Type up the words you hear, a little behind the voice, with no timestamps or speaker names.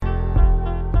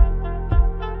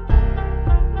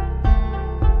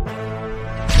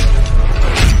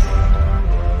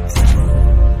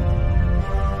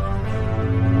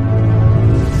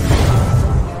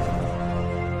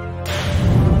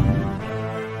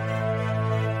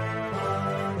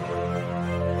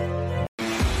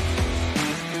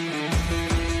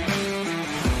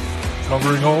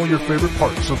covering all your favorite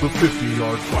parts of the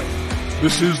 50-yard fight.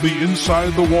 This is the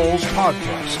Inside the Walls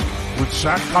podcast with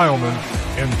Zach Kyleman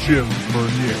and Jim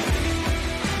Bernier.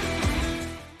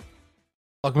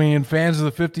 Welcome in, fans of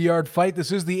the 50-yard fight.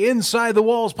 This is the Inside the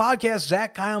Walls podcast.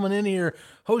 Zach Kyleman in here,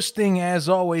 hosting as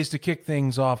always to kick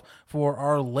things off for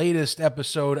our latest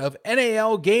episode of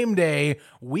NAL Gameday,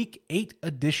 Week 8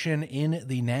 edition in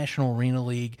the National Arena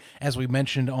League. As we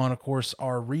mentioned on, of course,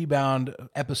 our rebound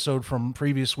episode from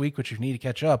previous week, which you need to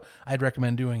catch up, I'd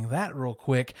recommend doing that real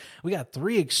quick. We got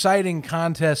 3 exciting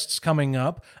contests coming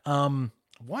up.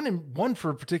 One for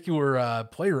a particular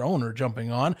player owner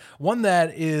jumping on, one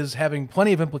that is having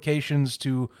plenty of implications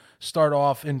to start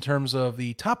off in terms of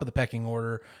the top of the pecking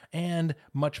order, and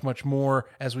much, much more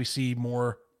as we see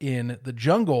more in the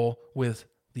jungle with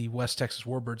the West Texas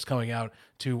Warbirds coming out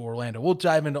to Orlando. We'll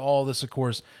dive into all this, of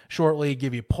course, shortly,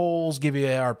 give you polls, give you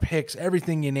our picks,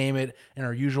 everything you name it, in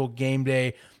our usual game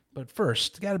day. But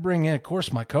first, got to bring in, of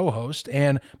course, my co-host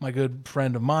and my good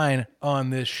friend of mine on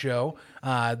this show,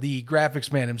 the graphics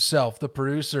man himself, the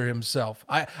producer himself.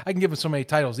 I can give him so many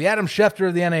titles. The Adam Schefter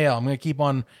of the NAL. I'm going to keep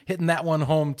on hitting that one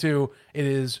home, too. It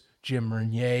is Jim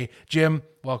Bernier. Jim,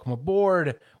 welcome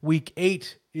aboard. Week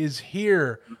 8 is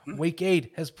here. Week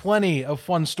 8 has plenty of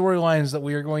fun storylines that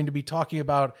we are going to be talking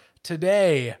about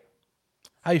today.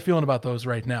 How are you feeling about those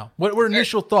right now? What were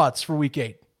initial thoughts for Week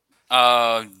 8?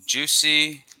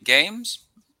 Juicy games?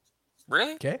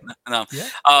 Really? Okay. No. Yeah.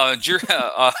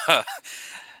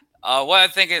 What I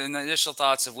think in the initial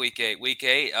thoughts of Week 8. Week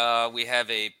 8, we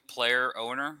have a player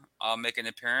owner make an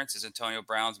appearance. As Antonio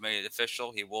Brown's made it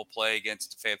official, he will play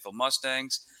against the Fayetteville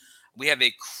Mustangs. We have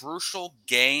a crucial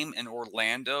game in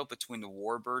Orlando between the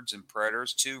Warbirds and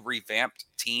Predators, 2 revamped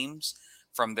teams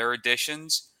from their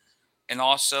additions. And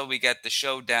also we got the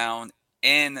showdown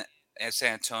in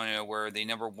San Antonio, where the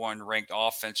number 1 ranked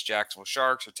offense, Jacksonville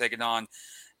Sharks, are taking on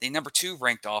the number 2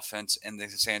 ranked offense in the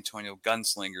San Antonio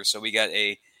Gunslingers. So we got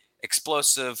a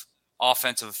explosive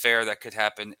offensive affair that could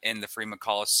happen in the Freeman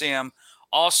Coliseum.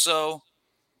 Also,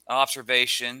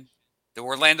 observation, the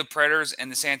Orlando Predators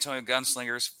and the San Antonio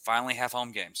Gunslingers finally have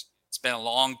home games. It's been a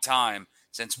long time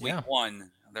since week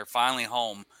 1. They're finally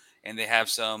home, and they have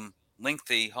some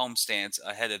lengthy homestands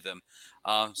ahead of them.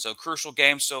 So crucial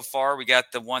games so far. We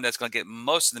got the one that's going to get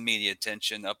most of the media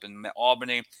attention up in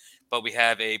Albany, but we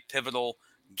have a pivotal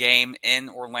game in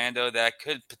Orlando that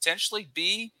could potentially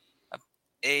be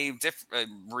a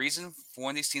reason for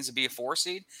one of these teams to be a 4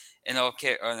 seed. And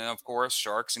of course,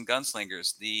 Sharks and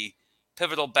Gunslingers, the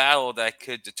pivotal battle that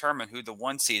could determine who the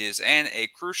 1 seed is, and a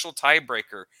crucial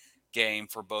tiebreaker game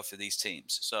for both of these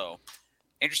teams. So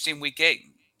interesting Week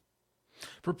 8.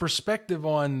 For perspective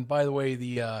on, by the way,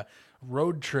 the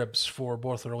road trips for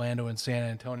both Orlando and San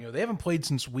Antonio, they haven't played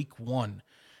since week 1,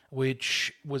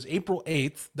 which was April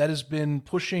 8th. That has been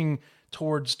pushing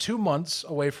towards 2 months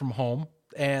away from home,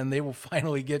 and they will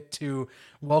finally get to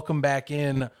welcome back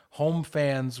in home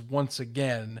fans once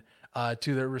again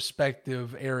to their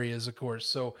respective areas, of course.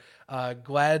 So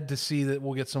glad to see that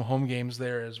we'll get some home games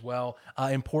there as well.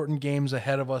 Important games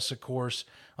ahead of us, of course,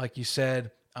 like you said.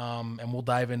 And we'll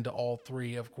dive into all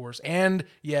 3, of course. And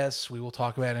yes, we will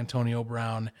talk about Antonio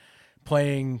Brown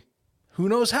playing who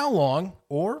knows how long,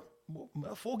 or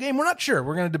a full game. We're not sure.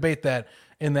 We're going to debate that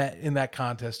in that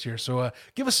contest here. So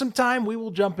give us some time. We will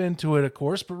jump into it, of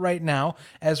course. But right now,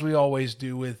 as we always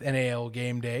do with NAL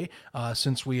Game Day,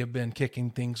 since we have been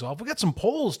kicking things off, we got some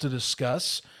polls to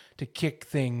discuss to kick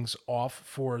things off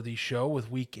for the show with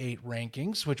Week 8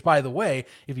 rankings, which, by the way,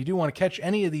 if you do want to catch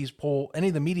any of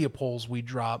the media polls we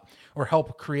drop or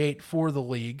help create for the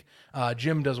league,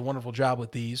 Jim does a wonderful job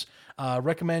with these.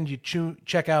 Recommend you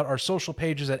check out our social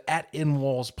pages at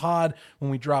InWallsPod when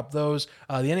we drop those.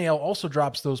 The NAL also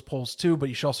drops those polls too, but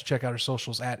you should also check out our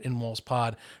socials at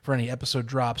InWallsPod for any episode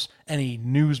drops, any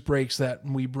news breaks that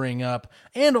we bring up,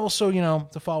 and also,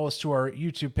 to follow us to our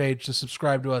YouTube page, to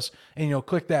subscribe to us, and,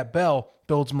 click that bell.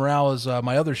 Builds morale, as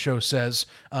my other show says,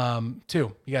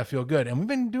 too. You got to feel good. And we've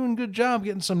been doing a good job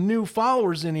getting some new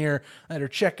followers in here that are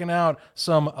checking out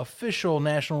some official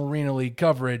National Arena League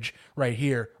coverage right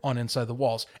here on Inside the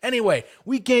Walls. Anyway,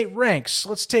 Week 8 ranks.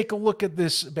 Let's take a look at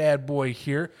this bad boy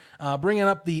here. Bringing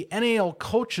up the NAL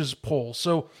coaches poll.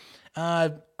 So,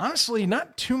 honestly,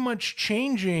 not too much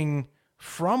changing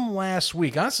from last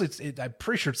week. Honestly, I'm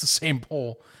pretty sure it's the same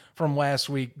poll from last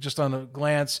week, just on a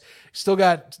glance. Still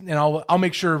got, and I'll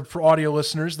make sure for audio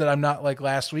listeners that I'm not like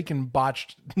last week and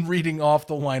botched reading off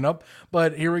the lineup.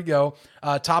 But here we go.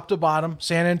 Top to bottom,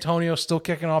 San Antonio still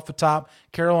kicking off the top.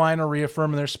 Carolina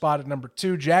reaffirming their spot at number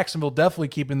 2. Jacksonville definitely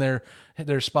keeping their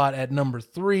spot at number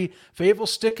 3. Fayetteville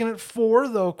sticking at 4,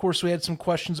 though of course we had some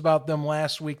questions about them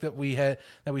last week that we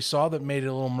saw that made it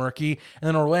a little murky. And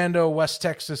then Orlando, West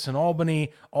Texas, and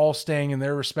Albany all staying in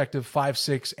their respective 5,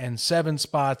 6, and 7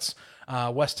 spots.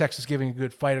 West Texas giving a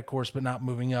good fight, of course, but not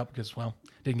moving up because, well,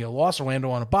 didn't get a loss. Orlando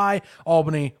on a bye.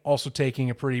 Albany also taking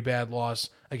a pretty bad loss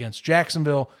against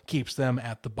Jacksonville, keeps them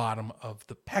at the bottom of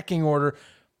the pecking order.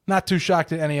 Not too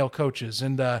shocked at NAL coaches.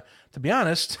 And to be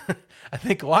honest, I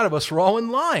think a lot of us were all in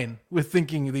line with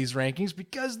thinking of these rankings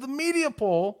because the media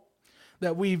poll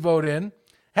that we vote in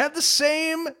had the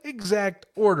same exact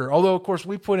order. Although, of course,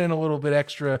 we put in a little bit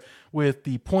extra with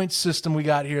the points system we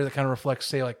got here that kind of reflects,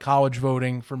 say, like college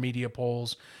voting for media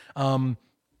polls.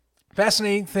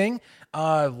 Fascinating thing,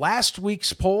 last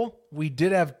week's poll, we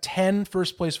did have 10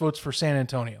 first-place votes for San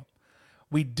Antonio.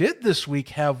 We did this week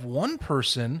have one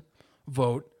person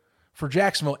vote for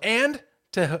Jacksonville, and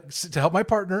to help my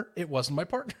partner, it wasn't my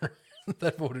partner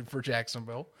that voted for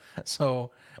Jacksonville.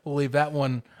 So we'll leave that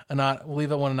one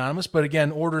anonymous. But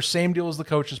again, order same deal as the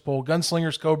coaches poll: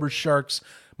 Gunslingers, Cobras, Sharks,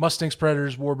 Mustangs,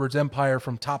 Predators, Warbirds, Empire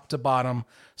from top to bottom.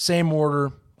 Same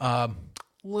order, a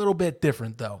little bit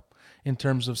different though in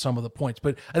terms of some of the points.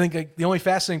 But I think the only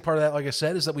fascinating part of that, like I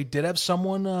said, is that we did have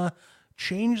someone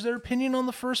change their opinion on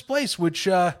the first place, which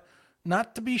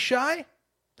not to be shy.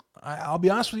 I'll be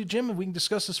honest with you, Jim, if we can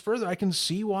discuss this further, I can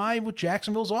see why with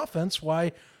Jacksonville's offense,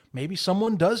 why maybe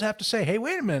someone does have to say, hey,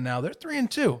 wait a minute now, they're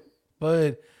 3-2.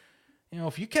 But,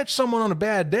 if you catch someone on a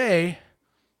bad day,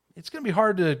 it's going to be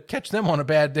hard to catch them on a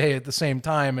bad day at the same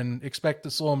time and expect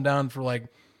to slow them down for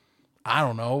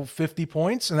 50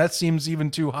 points. And that seems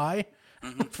even too high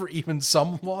for even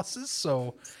some losses.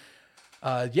 So,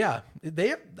 let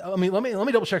me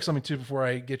double check something too before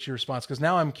I get your response, because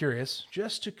now I'm curious,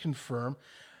 just to confirm.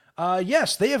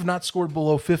 Yes, they have not scored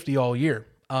below 50 all year,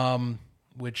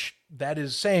 which that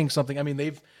is saying something. I mean,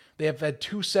 they have had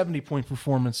 2 70-point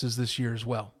performances this year as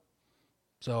well.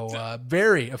 So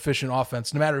very efficient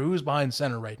offense, no matter who's behind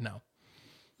center right now.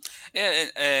 Yeah,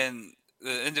 and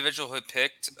the individual who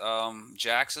picked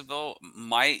Jacksonville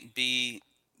might be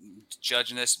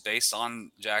judging this based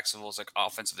on Jacksonville's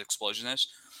offensive explosiveness.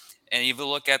 And if you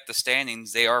look at the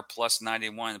standings, they are plus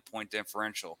 91 in point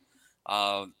differential.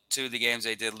 2 of the games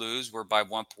they did lose were by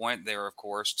 1 point. They were, of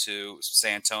course, to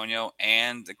San Antonio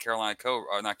and the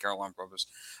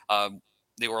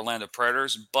the Orlando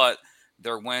Predators, but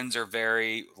their wins are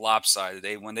very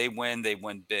lopsided. When they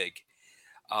win big.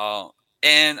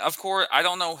 And of course, I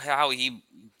don't know how he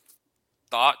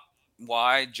thought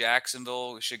why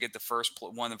Jacksonville should get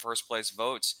one of the first place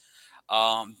votes.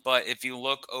 But if you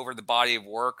look over the body of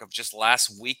work of just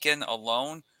last weekend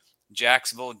alone,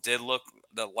 Jacksonville did look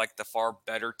like the far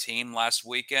better team last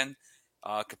weekend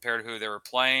compared to who they were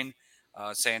playing.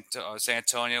 San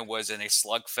Antonio was in a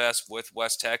slugfest with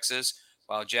West Texas,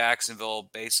 while Jacksonville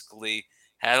basically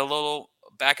had a little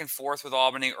back and forth with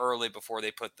Albany early before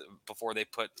they put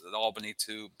Albany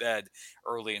to bed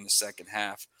early in the second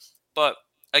half. But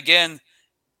again,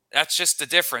 that's just the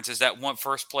difference, is that one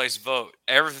first place vote.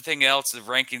 Everything else, the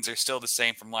rankings are still the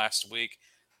same from last week.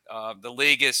 The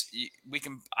league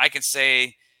I can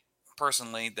say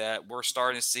personally that we're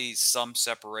starting to see some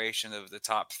separation of the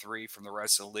top 3 from the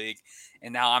rest of the league.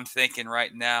 And now I'm thinking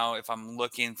right now, if I'm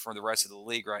looking for the rest of the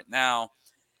league right now,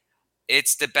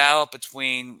 it's the battle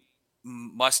between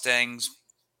Mustangs,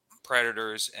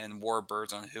 Predators, and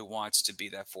Warbirds on who wants to be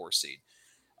that 4 seed.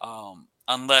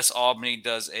 Unless Albany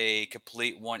does a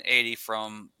complete 180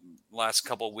 from last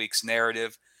couple of weeks'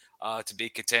 narrative to be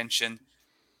contention.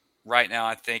 Right now,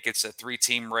 I think it's a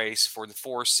 3-team race for the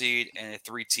 4 seed and a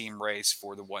 3-team race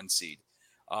for the 1 seed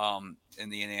in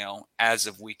the NAL as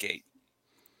of week 8.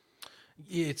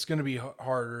 It's going to be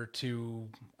harder to,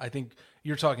 I think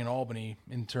you're talking Albany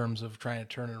in terms of trying to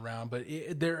turn it around, but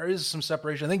there is some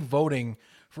separation. I think voting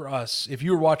for us, if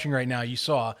you were watching right now, you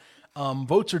saw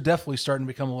votes are definitely starting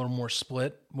to become a little more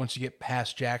split once you get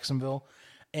past Jacksonville.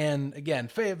 And again,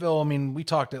 Fayetteville, I mean, we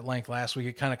talked at length last week.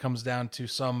 It kind of comes down to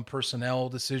some personnel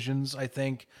decisions, I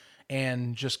think,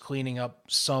 and just cleaning up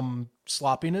some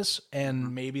sloppiness.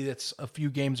 And maybe that's a few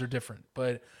games are different.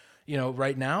 But,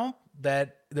 right now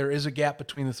that there is a gap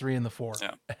between the 3 and the 4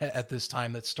 at this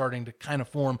time that's starting to kind of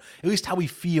form, at least how we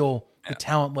feel the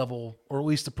talent level, or at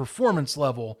least the performance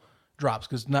level drops.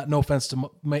 Because no offense to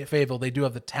Fayetteville, they do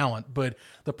have the talent, but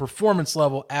the performance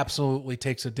level absolutely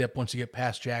takes a dip once you get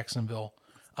past Jacksonville.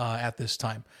 At this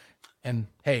time. And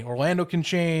hey, Orlando can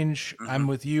change. Mm-hmm. I'm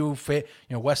with you.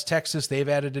 West Texas, they've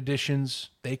added additions.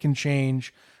 They can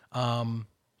change.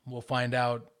 We'll find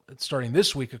out starting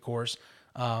this week, of course,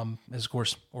 as of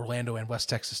course Orlando and West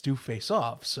Texas do face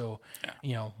off. So,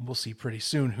 we'll see pretty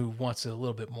soon who wants it a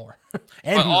little bit more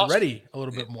and but who's also, ready a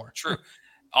little bit more. True.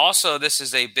 Also, this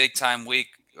is a big time week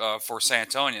for San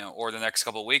Antonio, or the next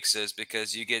couple of weeks is,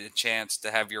 because you get a chance to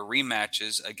have your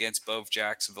rematches against both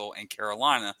Jacksonville and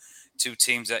Carolina, two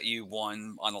teams that you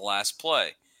won on the last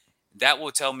play. That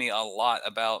will tell me a lot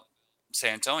about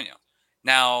San Antonio.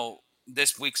 Now,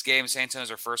 this week's game, San Antonio's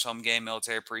their first home game,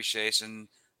 military appreciation.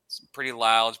 It's pretty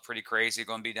loud, it's pretty crazy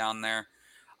going to be down there.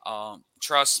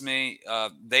 Trust me,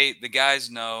 the guys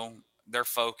know, they're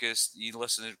focused. You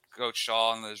listen to Coach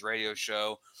Shaw on his radio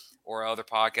show or other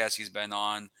podcasts he's been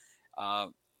on.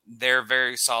 They're a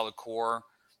very solid core.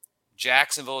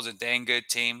 Jacksonville is a dang good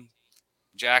team.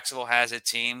 Jacksonville has a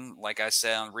team, like I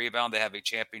said, on rebound. They have a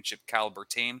championship caliber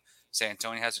team. San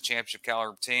Antonio has a championship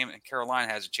caliber team, and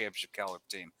Carolina has a championship caliber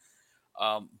team.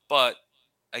 But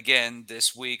again,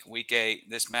 this week, week 8,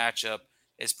 this matchup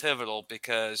is pivotal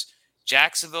because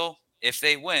Jacksonville, if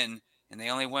they win and they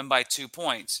only win by 2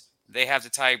 points, they have the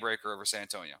tiebreaker over San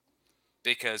Antonio,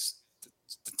 because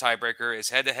the tiebreaker is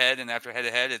head-to-head, and after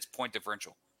head-to-head, it's point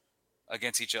differential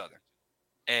against each other.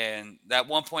 And that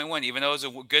 1-point win, even though it was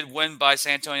a good win by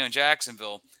San Antonio and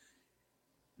Jacksonville,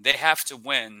 they have to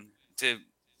win to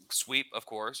sweep, of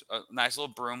course. A nice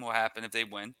little broom will happen if they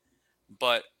win.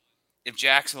 But if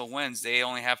Jacksonville wins,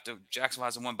 Jacksonville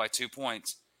has to win by 2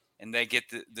 points, and they get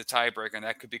the tiebreaker, and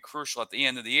that could be crucial at the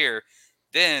end of the year.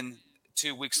 Then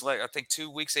 2 weeks later, I think 2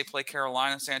 weeks, they play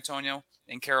Carolina, San Antonio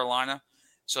in Carolina.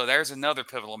 So there's another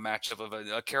pivotal matchup of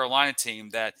a Carolina team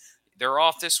that they're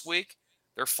off this week.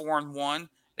 They're 4-1.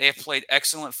 They have played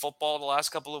excellent football the last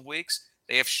couple of weeks.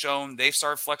 They've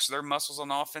started flexing their muscles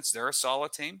on offense. They're a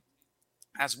solid team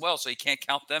as well, so you can't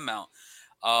count them out.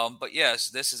 But yes,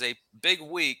 this is a big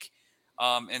week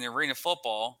in arena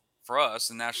football for us,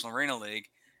 the National Arena League.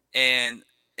 And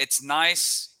it's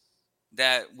nice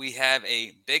that we have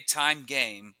a big-time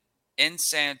game in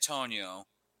San Antonio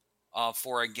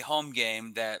for a home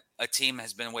game that a team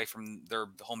has been away from their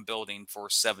home building for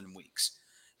 7 weeks.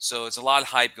 So it's a lot of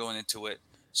hype going into it.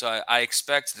 So I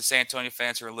expect the San Antonio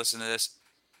fans who are listening to this,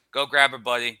 go grab a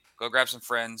buddy, go grab some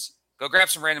friends, go grab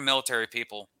some random military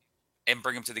people, and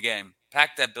bring them to the game.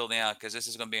 Pack that building out, because this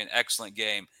is going to be an excellent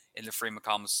game in the Freeman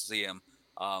Coliseum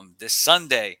this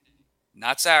Sunday.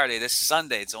 Not Saturday, this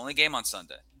Sunday. It's the only game on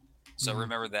Sunday. So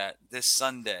remember that. This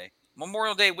Sunday.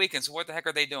 Memorial Day weekend, so what the heck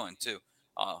are they doing, too?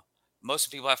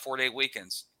 Most people have 4-day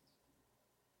weekends.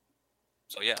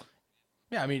 So, yeah.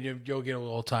 Yeah, I mean, you'll get a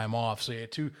little time off. So, yeah,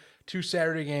 two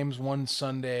Saturday games, one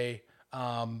Sunday.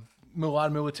 A lot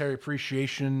of military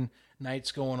appreciation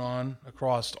nights going on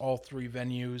across all 3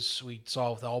 venues. We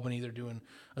saw with Albany, they're doing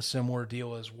a similar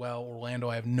deal as well. Orlando,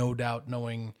 I have no doubt,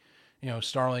 knowing,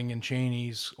 Starling and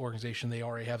Cheney's organization, they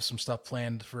already have some stuff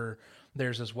planned for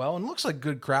theirs as well. And it looks like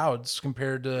good crowds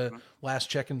compared to last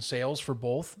check-in sales for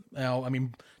both. Now, I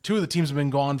mean, 2 of the teams have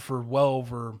been gone for well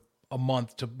over a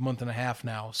month to month and a half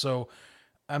now. So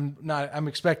I'm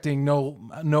expecting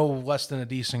no less than a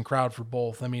decent crowd for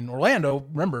both. I mean, Orlando,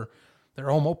 remember, their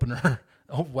home opener,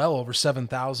 well over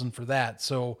 7,000 for that.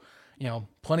 So,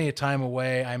 plenty of time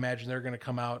away. I imagine they're going to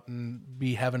come out and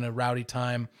be having a rowdy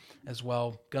time as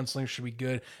well. Gunslingers should be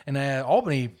good. And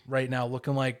Albany right now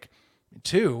looking like,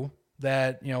 too,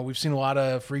 that, we've seen a lot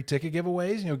of free ticket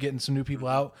giveaways, getting some new people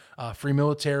out, free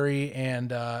military and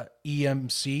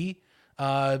EMC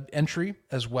entry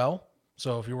as well.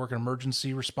 So if you're working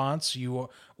emergency response,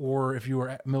 or if you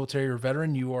are military or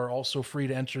veteran, you are also free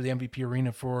to enter the MVP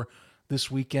Arena for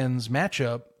this weekend's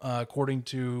matchup, according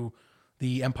to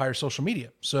the Empire social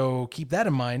media. So keep that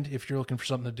in mind if you're looking for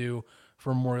something to do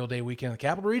for Memorial Day weekend in the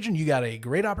Capital Region. You got a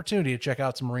great opportunity to check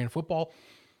out some arena football,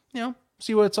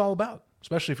 see what it's all about,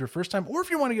 especially if you're first time, or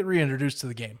if you want to get reintroduced to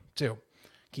the game too.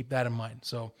 Keep that in mind.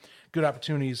 So good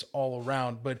opportunities all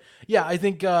around. But yeah, I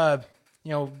think,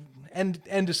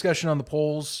 end discussion on the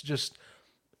polls. Just,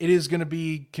 it is going to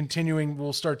be continuing.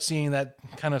 We'll start seeing that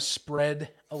kind of spread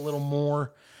a little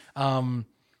more.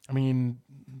 I mean,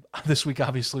 this week,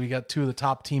 obviously, we got 2 of the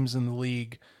top teams in the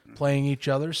league playing each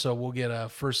other. So we'll get a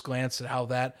first glance at how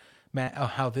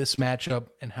this matchup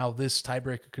and how this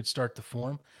tiebreaker could start to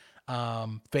form.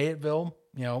 Fayetteville,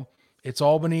 it's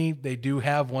Albany. They do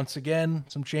have, once again,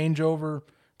 some changeover.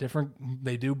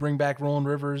 They do bring back Roland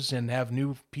Rivers and have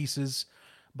new pieces,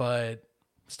 but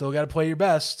still got to play your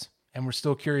best. And we're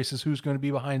still curious as who's going to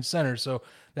be behind center. So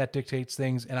that dictates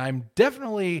things. And I'm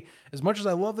definitely, as much as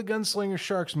I love the Gunslinger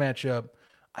Sharks matchup,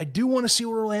 I do want to see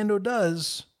what Orlando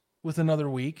does with another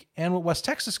week and what West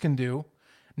Texas can do.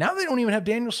 Now they don't even have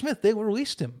Daniel Smith. They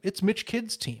released him. It's Mitch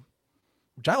Kidd's team,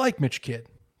 which I like Mitch Kidd.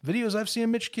 Videos I've seen of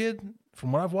Mitch Kidd,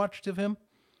 from what I've watched of him,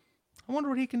 I wonder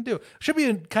what he can do. Should be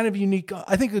a kind of unique,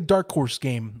 I think, a dark horse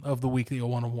game of the week that you'll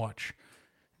want to watch.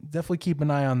 Definitely keep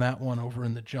an eye on that one over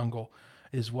in the jungle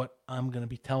is what I'm going to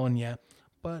be telling you.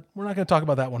 But we're not going to talk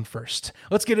about that one first.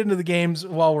 Let's get into the games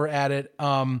while we're at it.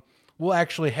 We'll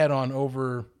actually head on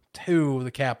over to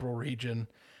the Capital Region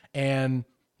and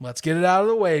let's get it out of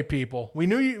the way, people. We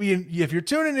knew if you're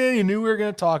tuning in, you knew we were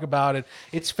going to talk about it.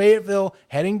 It's Fayetteville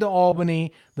heading to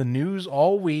Albany. The news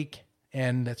all week,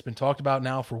 and it's been talked about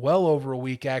now for well over a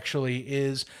week actually,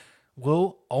 is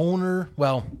owner,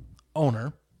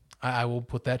 I will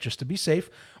put that just to be safe,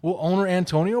 will owner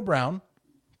Antonio Brown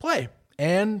play?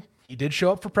 And he did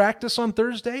show up for practice on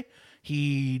Thursday.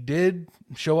 He did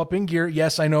show up in gear.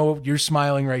 Yes, I know you're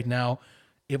smiling right now.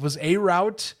 It was a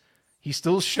route. He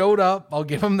still showed up. I'll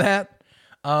give him that.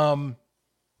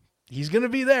 He's going to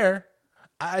be there.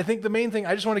 I think the main thing,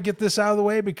 I just want to get this out of the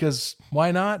way because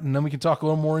why not? And then we can talk a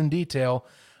little more in detail.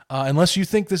 Unless you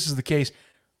think this is the case.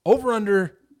 Over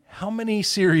under how many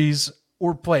series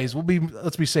or plays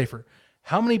let's be safer.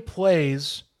 How many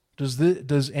plays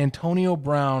does Antonio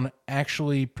Brown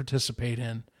actually participate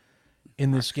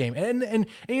in this game? And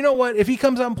you know what? If he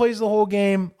comes out and plays the whole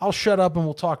game, I'll shut up and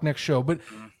we'll talk next show. But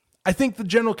I think the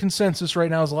general consensus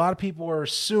right now is a lot of people are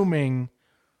assuming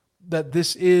that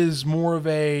this is more of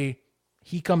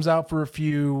he comes out for a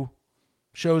few,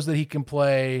 shows that he can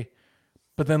play,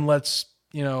 but then let's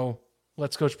Coach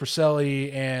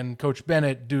Purcelli and Coach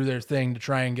Bennett do their thing to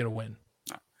try and get a win.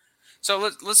 So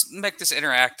let's make this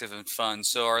interactive and fun.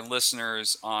 So our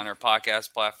listeners on our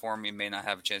podcast platform, you may not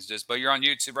have a chance to do this, but you're on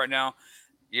YouTube right now.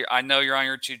 I know you're on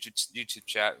your YouTube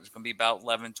chat. There's going to be about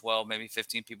 11, 12, maybe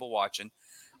 15 people watching.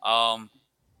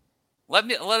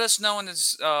 Let us know in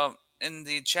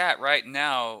the chat right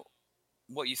now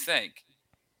what you think.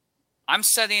 I'm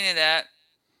setting it at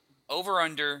over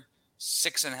under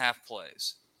 6.5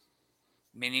 plays,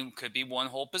 meaning could be one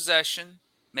whole possession,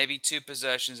 maybe 2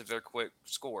 possessions if they're quick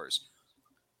scores.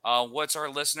 What's our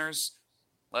listeners?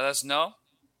 Let us know.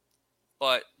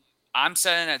 But I'm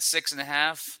setting at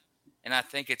 6.5, and I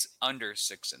think it's under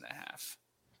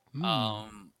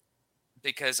 6.5.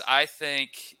 Because I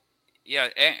think,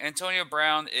 Antonio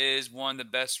Brown is one of the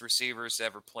best receivers to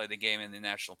ever play the game in the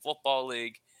National Football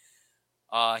League.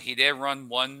 He did run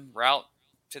one route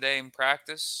today in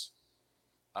practice.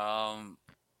 I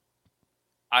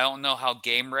don't know how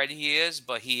game ready he is,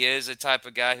 but he is a type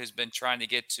of guy who's been trying to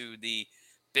get to the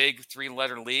big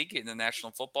 3-letter league in the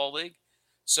National Football League.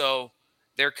 So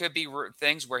there could be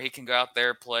things where he can go out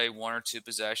there, play 1 or 2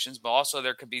 possessions, but also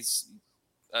there could be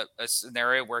a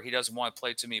scenario where he doesn't want to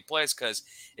play too many plays because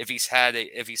if he's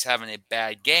having a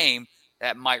bad game,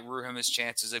 that might ruin his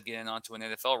chances of getting onto an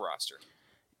NFL roster.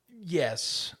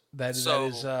 Yes, that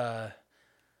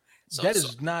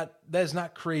is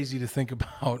not crazy to think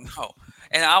about. No,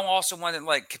 and I also want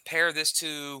to compare this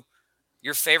to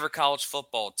your favorite college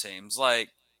football teams.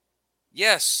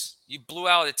 Yes, you blew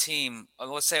out a team.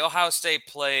 Let's say Ohio State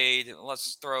played.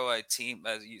 Let's throw a team,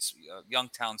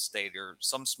 Youngstown State or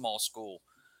some small school.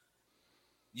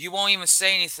 You won't even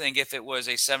say anything if it was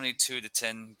a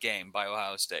 72-10 game by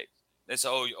Ohio State. It's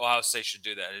Ohio State should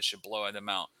do that. It should blow them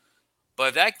out. But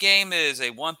if that game is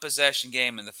a 1-possession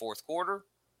game in the fourth quarter,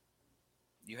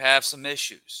 you have some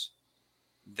issues.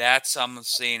 That's I'm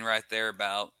seeing right there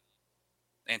about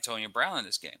Antonio Brown in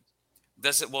this game.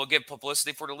 Will it give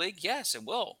publicity for the league? Yes, it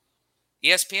will.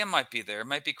 ESPN might be there. It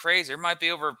might be crazy. There might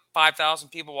be over 5,000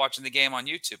 people watching the game on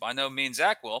YouTube. I know me and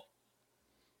Zach will.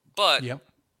 But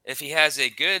if he has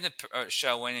a good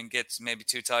showing and gets maybe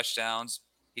 2 touchdowns,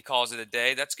 he calls it a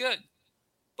day, that's good.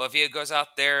 But if he goes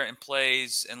out there and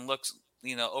plays and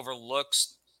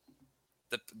overlooks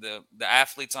the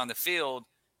athletes on the field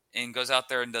and goes out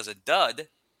there and does a dud,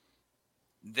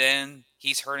 then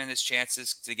he's hurting his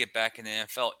chances to get back in the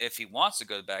NFL if he wants to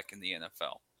go back in the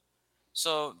NFL.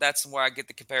 So that's where I get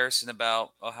the comparison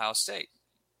about Ohio State.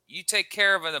 You take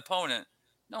care of an opponent,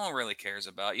 no one really cares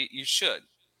about. You should.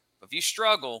 But if you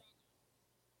struggle,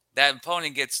 that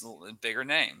opponent gets a bigger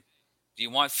name. Do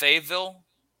you want Fayetteville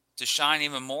to shine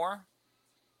even more?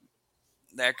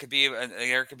 There could be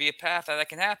a path that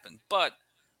can happen. But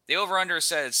the over-under is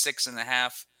set at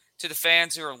 6.5. To the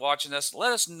fans who are watching us,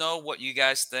 let us know what you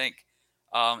guys think.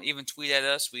 Even tweet at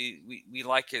us. We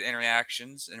like your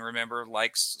interactions. And remember,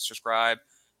 like, subscribe,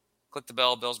 click the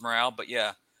bell, builds morale. But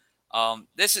yeah,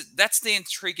 that's the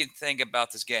intriguing thing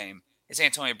about this game. It's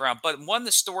Antonio Brown. But one of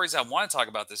the stories I want to talk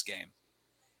about this game,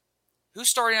 Who's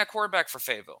starting at quarterback for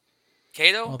Fayetteville?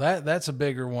 Cato? Well, that's a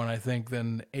bigger one, I think,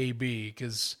 than AB,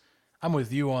 because I'm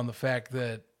with you on the fact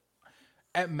that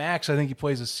at max, I think he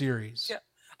plays a series. Yeah.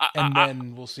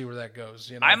 Then we'll see where that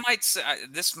goes. I might say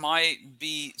this might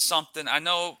be something. I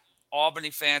know Albany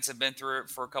fans have been through it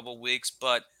for a couple of weeks,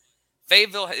 but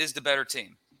Fayetteville is the better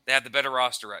team. They have the better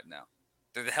roster right now.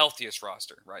 They're the healthiest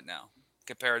roster right now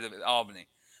compared to Albany.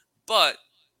 But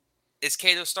is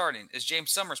Cato starting? Is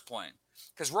James Summers playing?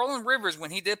 Because Roland Rivers, when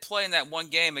he did play in that one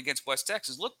game against West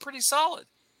Texas, looked pretty solid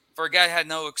for a guy who had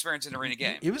no experience in an arena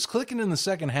game. He was clicking in the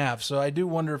second half, so I do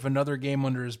wonder if another game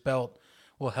under his belt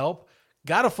will help.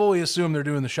 Got to fully assume they're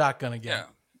doing the shotgun again.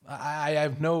 Yeah. I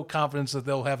have no confidence that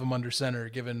they'll have him under center,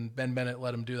 given Ben Bennett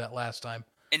let him do that last time.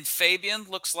 And Fabian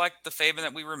looks like the Fabian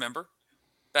that we remember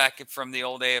back from the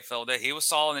old AFL day. He was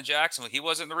solid in Jacksonville. He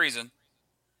wasn't the reason.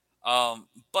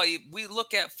 But we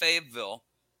look at Fayetteville,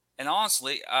 and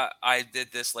honestly, I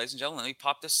did this, ladies and gentlemen. Let me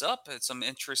pop this up. It's some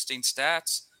interesting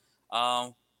stats.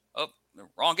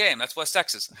 Wrong game. That's West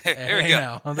Texas. Here we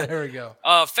go. There we go.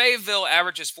 Fayetteville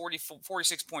averages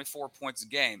 46.4 points a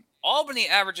game. Albany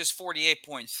averages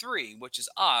 48.3, which is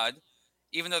odd,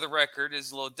 even though the record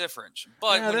is a little different.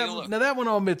 But now that one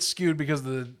I'll admit skewed because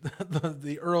of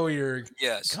the earlier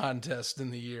yes. contest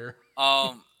in the year.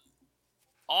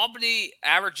 Albany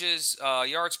averages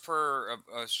yards per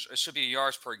it should be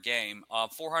yards per game.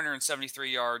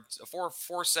 473 yards,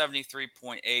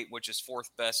 473.8, which is fourth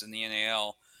best in the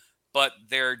NAL. But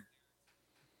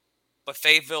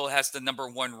Fayetteville has the number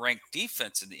one ranked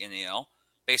defense in the NAL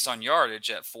based on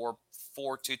yardage at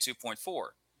 422.4.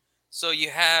 So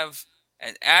you have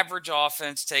an average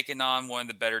offense taking on one of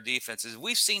the better defenses.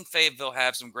 We've seen Fayetteville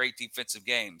have some great defensive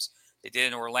games. They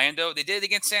did in Orlando. They did it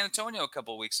against San Antonio a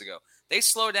couple of weeks ago. They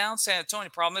slowed down San Antonio. The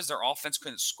problem is their offense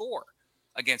couldn't score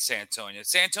against San Antonio.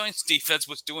 San Antonio's defense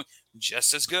was doing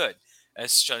just as good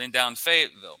as shutting down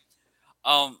Fayetteville.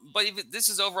 But even, this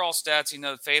is overall stats.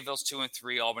 Fayetteville's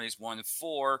 2-3, Albany's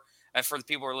 1-4. And for the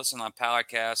people who are listening on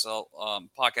podcast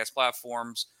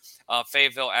platforms,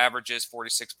 Fayetteville averages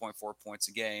 46.4 points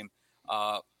a game,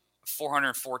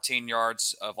 414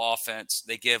 yards of offense.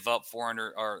 They give up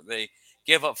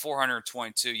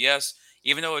 422. Yes,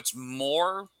 even though it's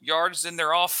more yards than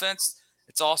their offense,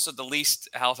 it's also the least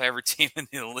out of every team in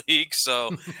the league.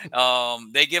 So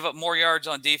they give up more yards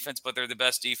on defense, but they're the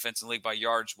best defense in the league by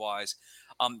yards wise.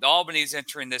 The Albany's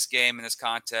entering this game in this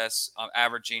contest,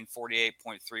 averaging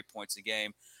 48.3 points a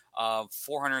game,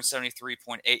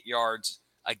 473.8 yards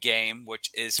a game, which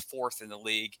is fourth in the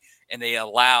league, and they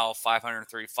allow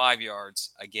 535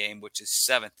 yards a game, which is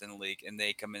seventh in the league, and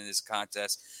they come into this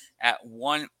contest at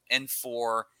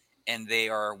 1-4, and they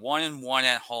are 1-1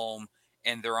 at home,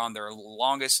 and they're on their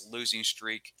longest losing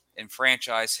streak in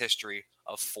franchise history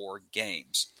of 4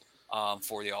 games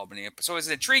for the Albany Empire. So it's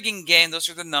an intriguing game. Those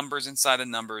are the numbers inside the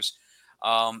numbers.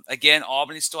 Again,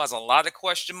 Albany still has a lot of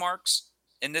question marks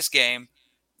in this game.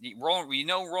 Roland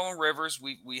Rivers.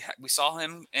 We saw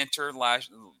him enter last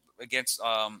against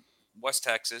West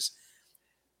Texas.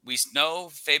 We know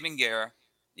Fabian Guerra.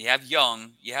 You have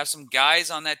Young. You have some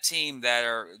guys on that team that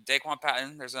are Daquan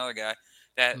Patton. There's another guy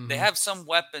that they have some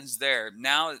weapons there.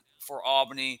 Now for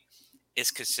Albany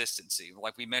is consistency.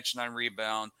 Like we mentioned on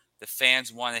rebound, the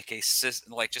fans want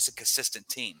just a consistent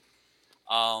team.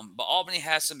 But Albany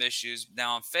has some issues.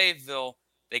 Now in Fayetteville,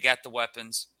 they got the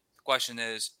weapons. The question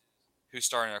is, who's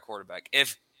starting at quarterback?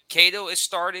 If Cato is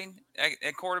starting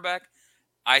at quarterback,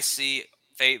 I see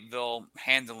Fayetteville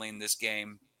handling this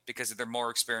game because they're a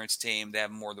more experienced team. They have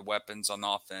more of the weapons on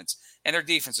offense, and their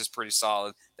defense is pretty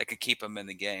solid that could keep them in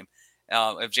the game.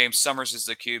 If James Summers is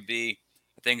the QB,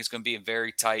 I think it's going to be a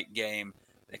very tight game.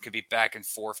 It could be back and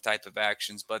forth type of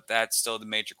actions, but that's still the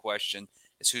major question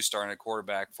is who's starting at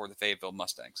quarterback for the Fayetteville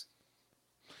Mustangs.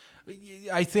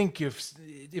 I think if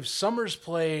Summers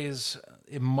plays,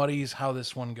 it muddies how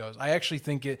this one goes. I actually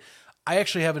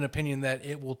have an opinion that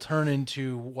it will turn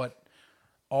into what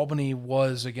Albany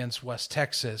was against West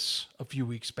Texas a few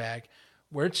weeks back,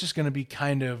 where it's just going to be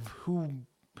kind of who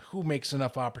makes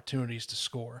enough opportunities to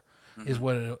score is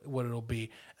what it'll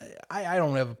be. I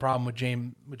don't have a problem with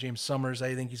James Summers.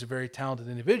 I think he's a very talented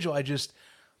individual. I just,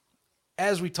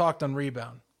 as we talked on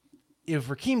rebound, if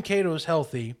Rakeem Cato is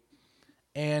healthy,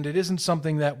 and it isn't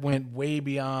something that went way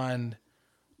beyond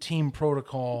team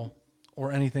protocol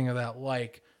or anything of that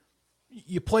like,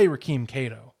 you play Rakeem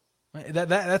Cato.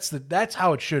 That's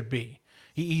how it should be.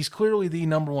 He's clearly the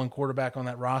number one quarterback on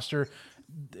that roster.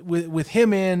 With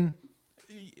him in,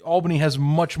 Albany has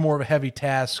much more of a heavy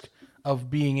task of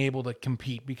being able to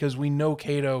compete because we know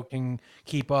Cato can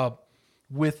keep up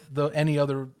with any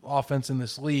other offense in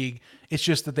this league. It's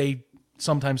just that they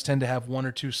sometimes tend to have one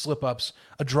or two slip ups.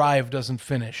 A drive doesn't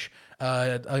finish,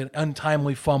 an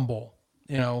untimely fumble,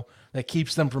 that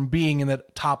keeps them from being in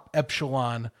that top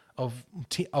echelon of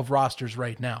rosters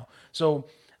right now. So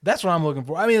that's what I'm looking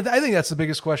for. I mean, I think that's the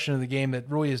biggest question of the game that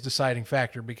really is deciding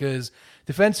factor, because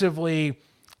defensively,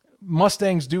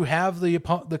 Mustangs do have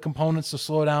the components to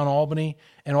slow down Albany,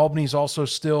 and Albany's also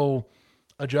still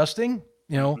adjusting.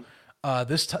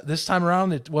 This time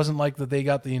around, it wasn't like that they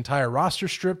got the entire roster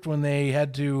stripped when they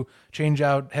had to change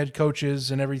out head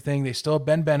coaches and everything. They still have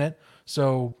Ben Bennett,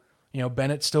 so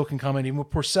Bennett still can come in. Even with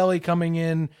Porcelli coming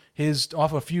in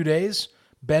off a few days,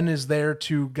 Ben is there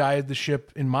to guide the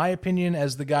ship, in my opinion,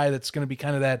 as the guy that's going to be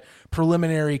kind of that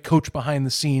preliminary coach behind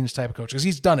the scenes type of coach, because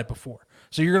he's done it before.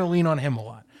 So you're going to lean on him a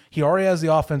lot. He already has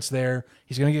the offense there.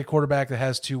 He's going to get a quarterback that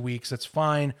has 2 weeks. That's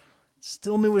fine.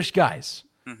 Still newish guys.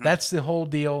 Mm-hmm. That's the whole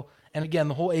deal. And again,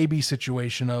 the whole AB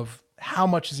situation of how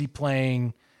much is he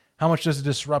playing? How much does it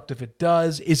disrupt? If it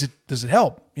does, does it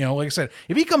help? Like I said,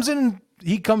 if he comes in and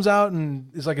he comes out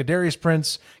and is like a Darius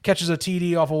Prince, catches a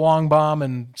TD off a long bomb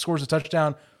and scores a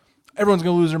touchdown, everyone's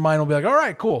going to lose their mind and will be like, all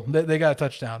right, cool. They got a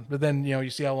touchdown. But then, you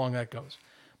see how long that goes.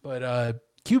 But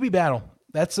QB battle,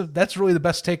 that's really the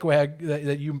best takeaway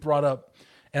that you brought up.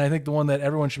 And I think the one that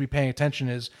everyone should be paying attention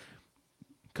is,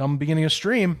 come beginning of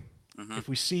stream, if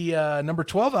we see number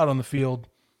 12 out on the field,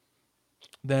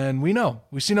 then we know.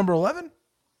 We see number 11,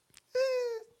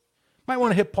 might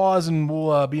want to hit pause, and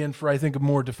we'll be in for, I think, a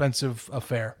more defensive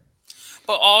affair.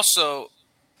 But also,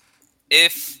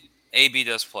 if AB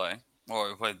does play,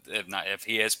 or if not, if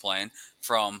he is playing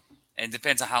and it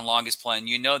depends on how long he's playing,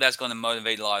 that's going to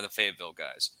motivate a lot of the Fayetteville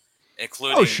guys,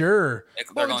 including. Oh, sure.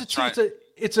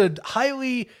 It's a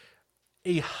highly,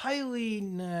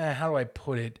 how do I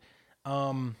put it?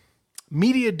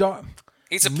 Media dog.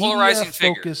 He's a polarizing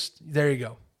figure. There you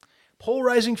go.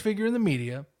 Polarizing figure in the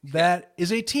media that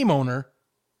is a team owner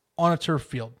on a turf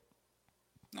field.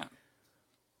 No.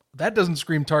 That doesn't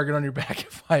scream target on your back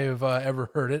if I have ever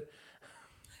heard it.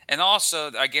 And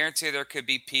also, I guarantee there could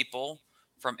be people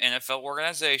from NFL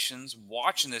organizations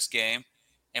watching this game,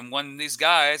 and one of these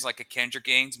guys, like a Kendrick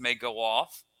Gaines, may go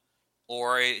off,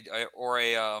 or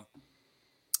a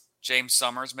James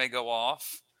Summers may go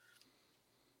off.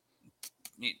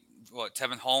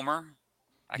 Tevin Homer,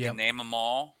 I can name them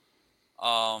all.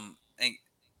 And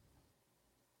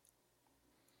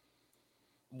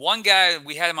one guy,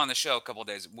 we had him on the show a couple of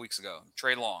weeks ago,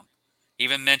 Trey Long. He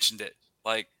even mentioned it.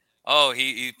 Like,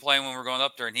 he's playing when we're going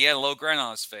up there, and he had a low grin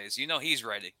on his face. He's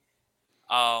ready.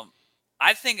 I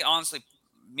think, honestly,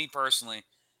 me personally,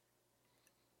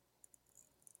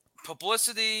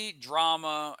 publicity,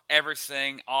 drama,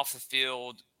 everything off the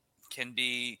field can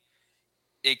be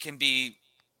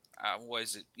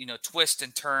twist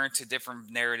and turn to different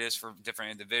narratives for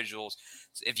different individuals.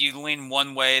 If you lean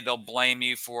one way, they'll blame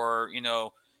you for,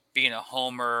 being a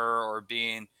homer, or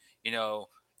being,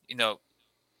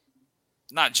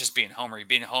 not just being a homer. You're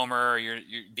being a homer, you're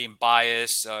being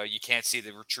biased. You can't see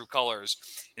the true colors.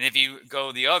 And if you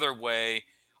go the other way,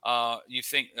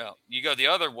 you go the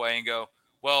other way and go,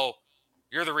 well,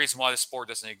 you're the reason why the sport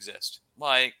doesn't exist.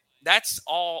 Like, that's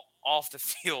all off the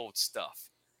field stuff.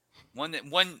 When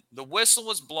the whistle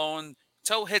is blown,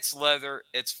 toe hits leather,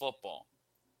 it's football.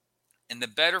 And the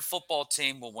better football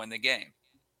team will win the game.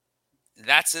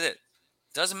 That's it.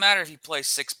 Doesn't matter if you play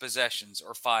 6 possessions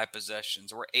or 5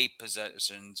 possessions or 8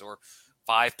 possessions or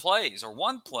 5 plays or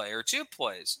 1 play or 2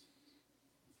 plays.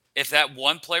 If that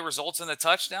 1 play results in a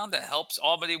touchdown that helps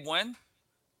Albany win,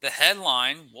 the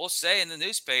headline will say in the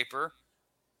newspaper,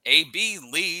 AB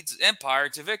leads Empire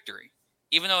to victory,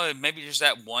 even though it maybe just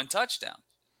that 1 touchdown.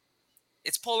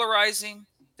 It's polarizing,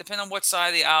 depending on what side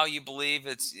of the aisle you believe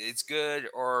it's good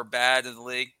or bad in the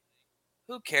league.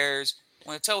 Who cares?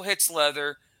 When a toe hits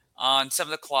leather on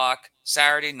 7 o'clock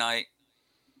Saturday night,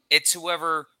 it's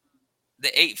whoever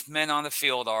the 8 men on the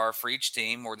field are for each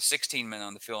team, or the 16 men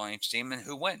on the field on each team, and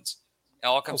who wins. It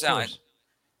all comes down.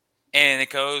 And it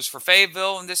goes for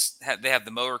Fayetteville, and they have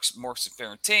the more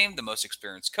experienced team, the most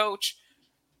experienced coach,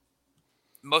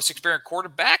 most experienced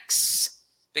quarterbacks.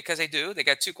 Because they do. They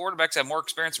got 2 quarterbacks that have more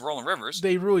experience than Roland Rivers.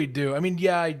 They really do. I mean,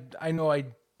 yeah, I know I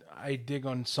dig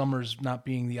on Summers not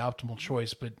being the optimal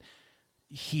choice, but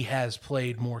he has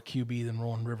played more QB than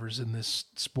Roland Rivers in this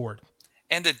sport.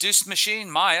 And the deuce machine,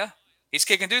 Maya, he's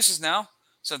kicking deuces now,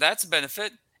 so that's a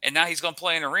benefit. And now he's going to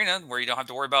play in arena where you don't have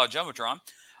to worry about a jumbotron.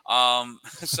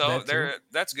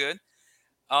 That's good.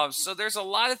 So there's a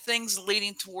lot of things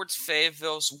leading towards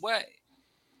Fayetteville's way.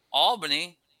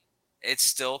 Albany, it's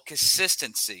still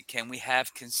consistency. Can we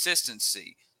have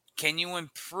consistency? Can you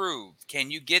improve? Can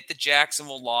you get the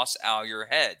Jacksonville loss out of your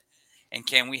head? And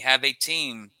can we have a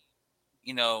team,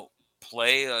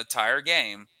 play a entire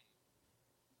game,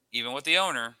 even with the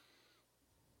owner,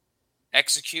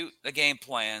 execute the game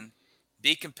plan,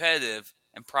 be competitive,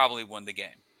 and probably win the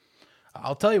game?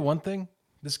 I'll tell you one thing.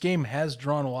 This game has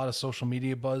drawn a lot of social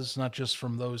media buzz, not just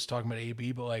from those talking about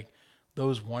AB, but like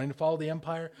those wanting to follow the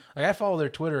Empire. Like I follow their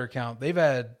Twitter account. They've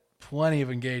had plenty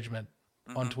of engagement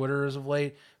on Twitter as of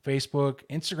late, Facebook,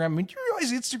 Instagram. I mean, do you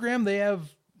realize Instagram, they have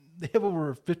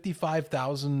over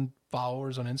 55,000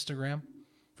 followers on Instagram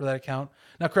for that account.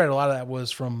 Now, credit, a lot of that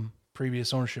was from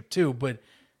previous ownership too, but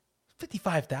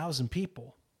 55,000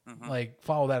 people like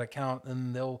follow that account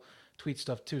and they'll tweet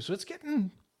stuff too. So it's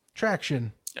getting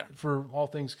traction for all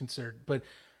things considered. But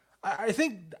I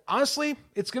think, honestly,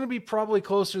 it's going to be probably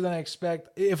closer than I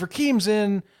expect. If Rakim's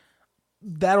in,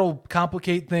 that'll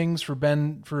complicate things for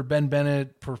Ben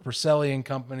Bennett, for Porcelli and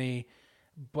company.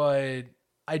 But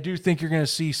I do think you're going to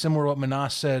see similar to what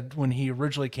Manas said when he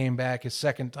originally came back his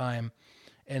second time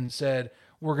and said,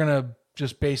 we're going to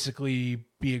just basically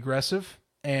be aggressive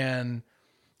and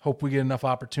hope we get enough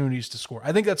opportunities to score.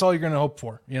 I think that's all you're going to hope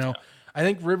for. I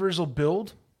think Rivers will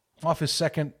build off his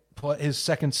second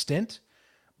stint,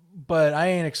 but I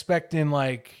ain't expecting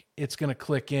like it's going to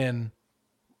click in.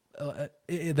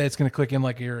 That's going to click in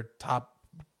like you're a top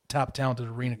talented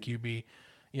arena QB,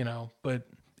 but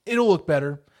it'll look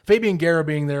better. Fabian Guerra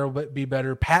being there will be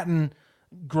better. Patton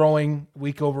growing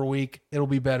week over week, it'll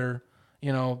be better.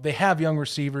 They have young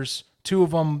receivers. Two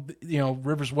of them,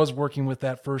 Rivers was working with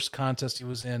that first contest he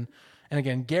was in. And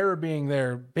again, Guerra being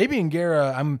there, Fabian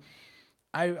Guerra,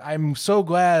 I'm so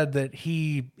glad that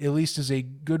he at least is a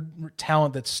good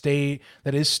talent that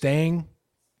is staying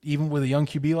even with a young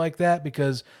QB like that,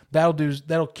 because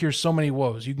that'll cure so many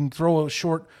woes. You can throw a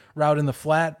short route in the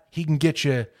flat, he can get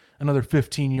you another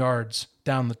 15 yards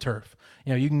down the turf.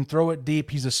 You can throw it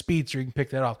deep, he's a speedster, you can pick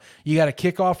that off. You got a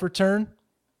kickoff return,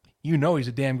 he's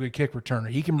a damn good kick returner.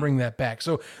 He can bring that back.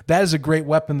 So that is a great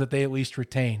weapon that they at least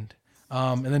retained.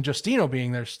 And then Justino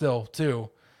being there still too,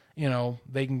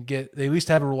 they at least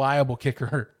have a reliable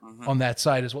kicker on that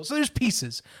side as well. So there's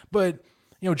pieces, but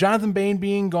Jonathan Bain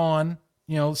being gone,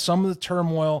 some of the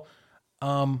turmoil,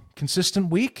 consistent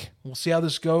week. We'll see how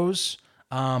this goes.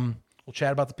 We'll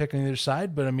chat about the pick on the other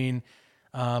side, but maybe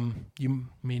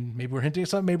we're hinting at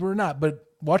something, maybe we're not, but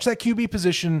watch that QB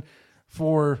position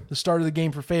for the start of the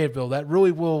game for Fayetteville. That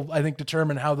really will, I think,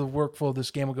 determine how the workflow of this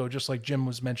game will go, just like Jim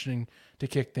was mentioning to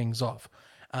kick things off.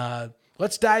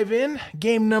 Let's dive in.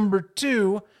 Game number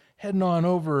 2, heading on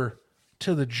over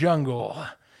to the jungle.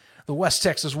 The West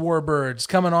Texas Warbirds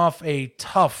coming off a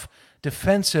tough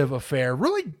defensive affair.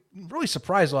 Really, really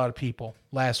surprised a lot of people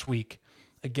last week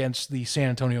against the San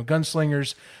Antonio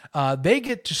Gunslingers. They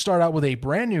get to start out with a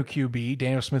brand new QB.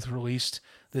 Daniel Smith released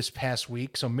this past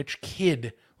week, so Mitch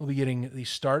Kidd will be getting the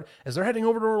start as they're heading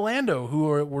over to Orlando, who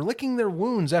were licking their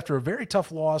wounds after a very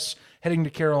tough loss heading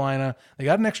to Carolina. They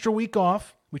got an extra week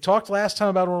off. We talked last time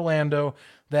about Orlando,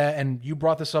 and you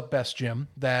brought this up best, Jim,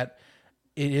 that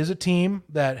it is a team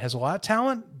that has a lot of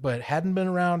talent but hadn't been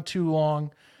around too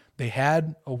long. They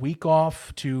had a week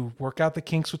off to work out the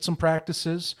kinks with some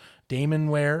practices. Damon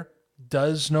Ware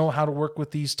does know how to work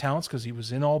with these talents because he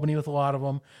was in Albany with a lot of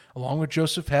them, along with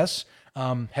Joseph Hess.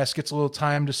 Hess gets a little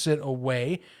time to sit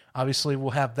away. Obviously,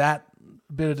 we'll have that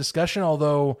bit of discussion,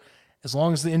 although as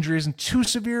long as the injury isn't too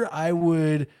severe, I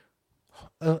would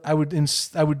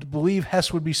believe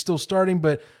Hess would be still starting,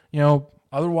 but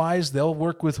otherwise they'll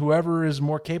work with whoever is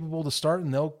more capable to start,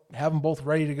 and they'll have them both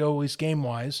ready to go, at least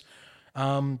game-wise.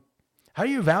 How are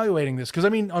you evaluating this? Because,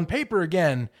 on paper,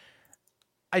 again,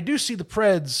 I do see the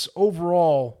Preds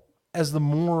overall as the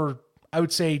more, I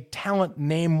would say, talent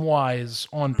name-wise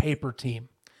on paper team.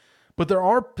 But there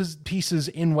are pieces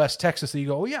in West Texas that you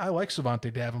go, oh, yeah, I like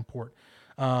Savante Davenport.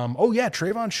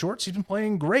 Trayvon Shorts, he's been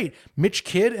playing great. Mitch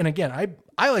Kidd, and again,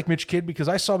 I like Mitch Kidd because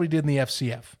I saw what he did in the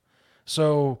FCF.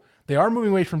 So they are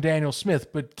moving away from Daniel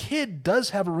Smith, but Kidd does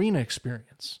have arena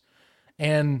experience.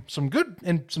 And some good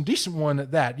and some decent one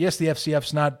at that. Yes, the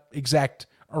FCF's not exact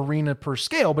arena per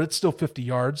scale, but it's still 50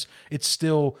 yards. It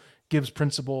still gives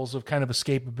principles of kind of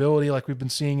escapability like we've been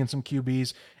seeing in some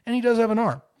QBs, and he does have an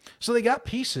arm. So they got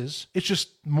pieces. It's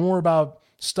just more about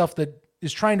stuff that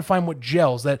is trying to find what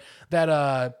gels,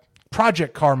 that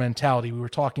project car mentality we were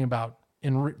talking about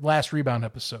in last rebound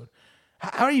episode.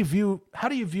 How do you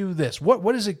view this?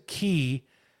 What is a key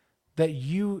that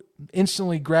you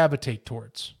instantly gravitate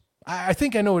towards? I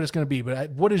think I know what it's going to be,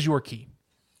 but what is your key?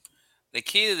 The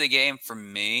key to the game for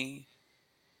me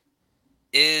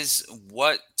is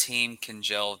what team can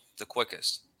gel the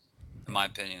quickest, in my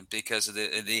opinion, because of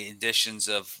the additions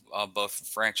of both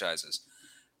franchises.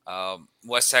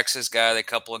 West Texas got a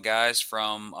couple of guys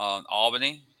from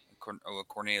Albany,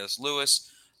 Cornelius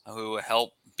Lewis, who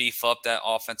helped beef up that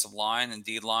offensive line and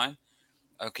D line.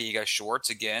 Okay, you got Schwartz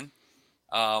again.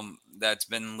 That's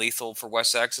been lethal for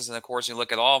West Texas. And, of course, you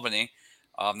look at Albany.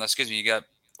 You got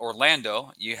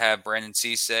Orlando. You have Brandon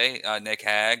Cisse, Nick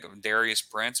Hagg, Darius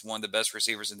Prince, one of the best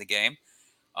receivers in the game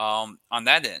on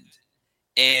that end.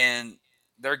 And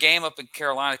their game up in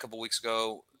Carolina a couple weeks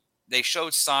ago, they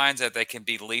showed signs that they can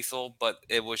be lethal, but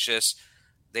it was just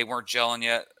they weren't gelling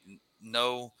yet.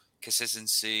 No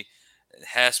consistency.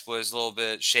 Hess was a little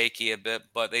bit shaky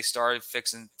but they started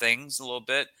fixing things a little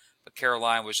bit. But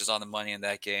Carolina was just on the money in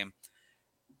that game.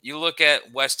 You look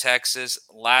at West Texas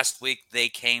last week. They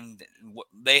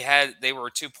were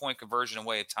a 2-point conversion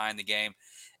away of tying the game,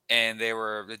 and they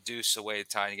were a deuce away of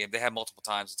tying the game. They had multiple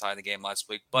times to tie the game last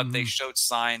week, but they showed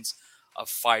signs of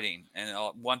fighting. And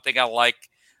one thing I like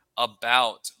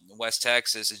about West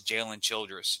Texas is Jalen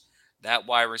Childress. That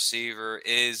wide receiver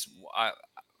is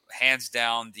hands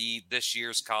down this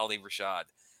year's Khalid Rashad.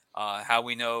 How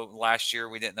we know last year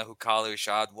we didn't know who Khalid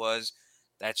Rashad was.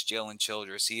 That's Jalen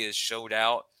Childress. He has showed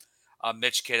out.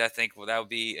 Mitch Kidd, I think that would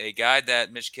be a guy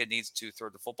that Mitch Kidd needs to throw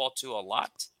the football to a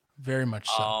lot. Very much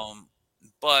so.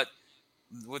 But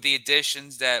with the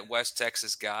additions that West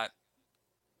Texas got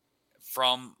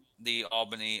from the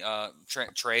Albany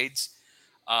trades,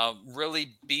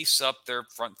 really beefs up their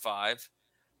front five.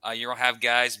 You're going to have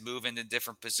guys move into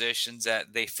different positions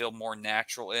that they feel more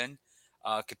natural in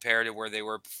compared to where they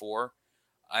were before.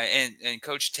 And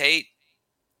Coach Tate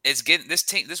is getting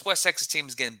this West Texas team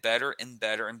is getting better and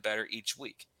better and better each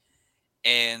week.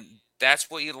 And that's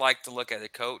what you like to look at a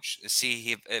coach to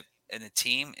see if in a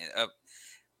team,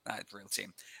 not a real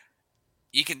team.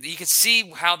 You can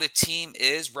see how the team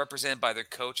is represented by their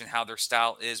coach and how their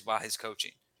style is by his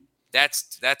coaching.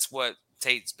 That's what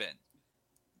Tate's been.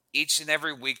 Each and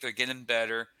every week they're getting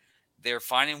better. They're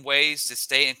finding ways to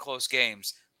stay in close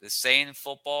games. The saying in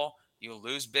football, you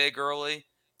lose big early,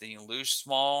 then you lose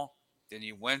small, then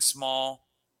you win small,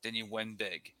 then you win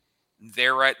big.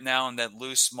 They're right now in that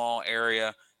lose small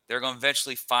area. They're going to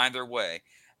eventually find their way.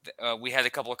 We had a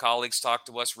couple of colleagues talk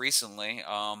to us recently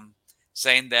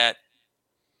saying that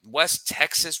West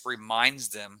Texas reminds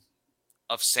them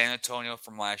of San Antonio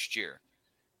from last year.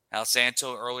 How San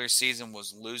Antonio earlier season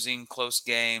was losing close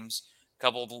games, a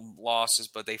couple of losses,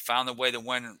 but they found a way to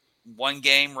win one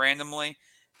game randomly.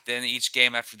 Then each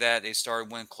game after that, they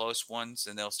started winning close ones,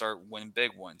 and they'll start winning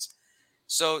big ones.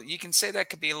 So you can say that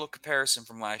could be a little comparison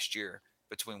from last year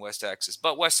between West Texas.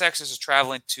 But West Texas is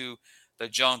traveling to the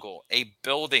Jungle, a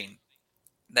building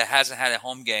that hasn't had a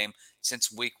home game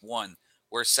since week 1,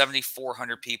 where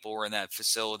 7,400 people were in that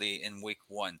facility in week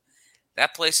 1.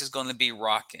 That place is going to be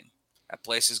rocking. That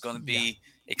place is going to be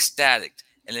ecstatic.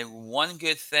 And then one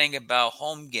good thing about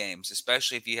home games,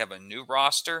 especially if you have a new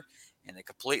roster and a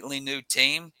completely new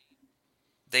team,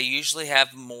 they usually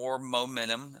have more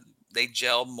momentum. They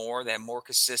gel more. They have more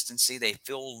consistency. They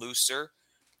feel looser.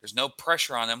 There's no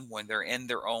pressure on them when they're in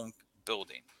their own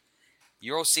building.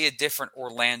 You'll see a different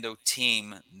Orlando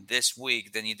team this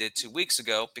week than you did 2 weeks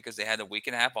ago because they had a week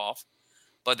and a half off.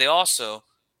 But they're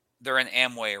in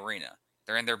Amway Arena.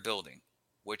 They're in their building,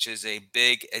 which is a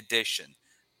big addition.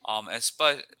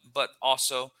 But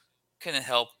also can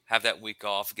help have that week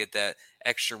off, get that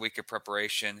extra week of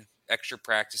preparation, extra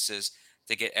practices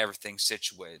to get everything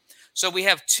situated. So we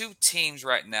have 2 teams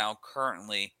right now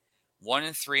currently,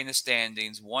 1-3 in the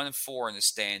standings, 1-4 in the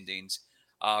standings.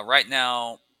 Right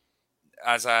now,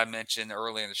 as I mentioned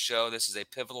earlier in the show, this is a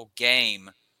pivotal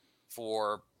game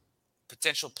for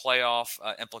potential playoff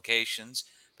implications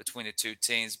between the 2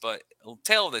 teams, but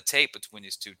tail of the tape between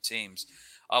these 2 teams.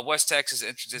 West Texas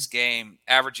entered this game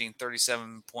averaging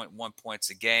 37.1 points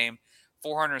a game,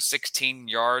 416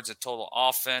 yards of total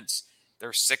offense.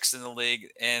 They're 6th in the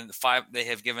league, and they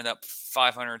have given up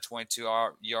 522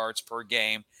 yards per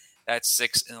game. That's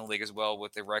 6th in the league as well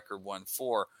with a record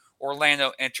 1-4.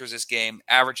 Orlando enters this game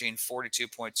averaging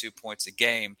 42.2 points a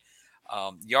game.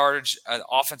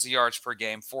 Offensive yards per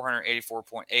game,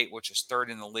 484.8, which is 3rd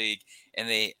in the league, and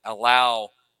they allow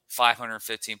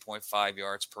 515.5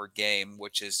 yards per game,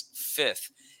 which is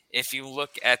 5th. If you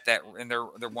look at that, and they're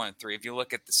 1-3. If you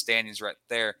look at the standings right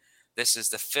there, this is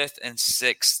the 5th and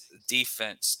 6th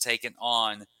defense taking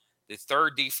on the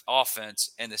 3rd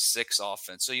offense and the 6th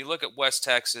offense. So you look at West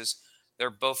Texas, they're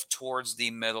both towards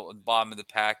the middle and bottom of the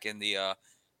pack in the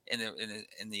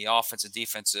offensive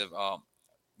defensive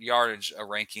yardage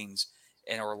rankings,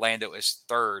 and Orlando is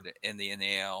 3rd in the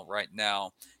NAL right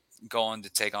now, going to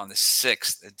take on the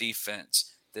 6th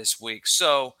defense this week.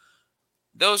 So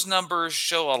those numbers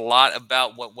show a lot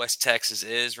about what West Texas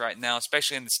is right now,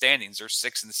 especially in the standings. There's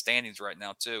 6 in the standings right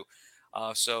now too.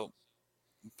 So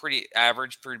pretty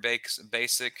average, pretty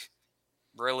basic.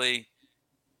 Really,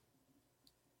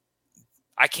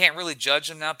 I can't really judge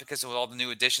them now because of all the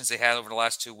new additions they had over the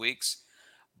last 2 weeks.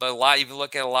 But if you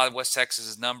look at a lot of West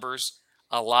Texas's numbers,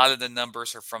 a lot of the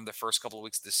numbers are from the first couple of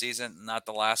weeks of the season, not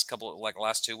the last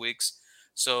last 2 weeks.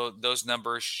 So those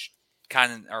numbers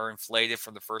kind of are inflated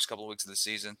from the first couple of weeks of the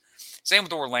season. Same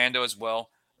with Orlando as well.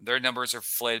 Their numbers are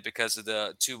inflated because of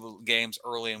the 2 games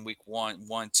early in week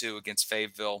 1-2 against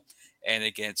Fayetteville and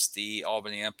against the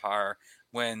Albany Empire,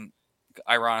 when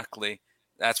ironically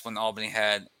that's when Albany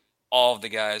had all of the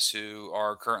guys who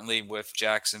are currently with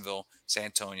Jacksonville, San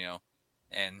Antonio,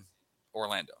 and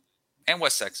Orlando, and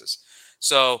West Texas.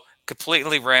 So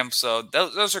completely rammed. So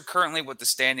those are currently what the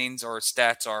standings or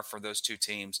stats are for those 2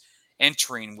 teams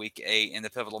entering Week 8 in the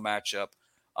pivotal matchup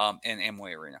in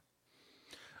Amway Arena.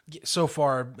 So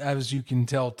far, as you can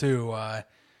tell too,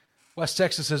 West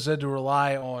Texas has had to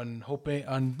rely on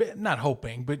not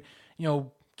hoping, but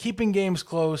keeping games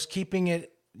close, keeping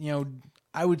it,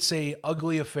 I would say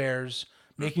ugly affairs,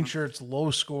 making sure it's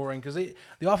low scoring, because the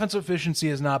offensive efficiency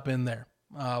has not been there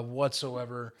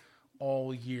whatsoever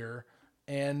all year.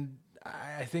 And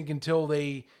I think until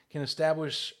they can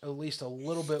establish at least a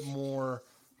little bit more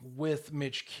with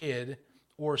Mitch Kidd,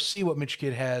 or see what Mitch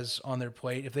Kidd has on their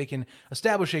plate, if they can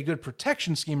establish a good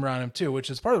protection scheme around him too, which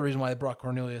is part of the reason why they brought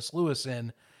Cornelius Lewis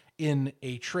in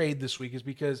a trade this week, is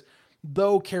because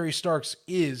though Kerry Starks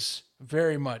is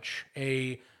very much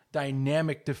a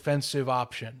dynamic defensive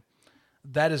option,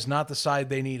 that is not the side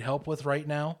they need help with right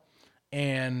now.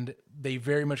 And they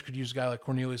very much could use a guy like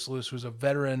Cornelius Lewis, who's a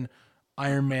veteran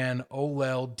Ironman,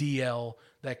 OL, DL,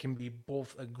 that can be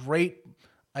both a great,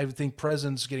 I would think,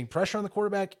 presence getting pressure on the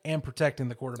quarterback and protecting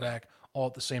the quarterback all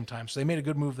at the same time. So they made a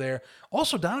good move there.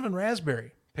 Also, Donovan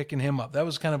Raspberry, picking him up. That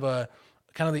was kind of the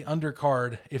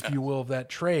undercard, if you will, of that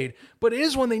trade. But it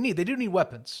is one they need. They do need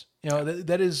weapons.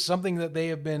 That is something that they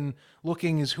have been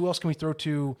looking, is who else can we throw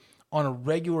to on a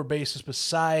regular basis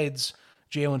besides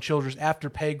Jalen Childress after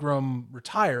Pegram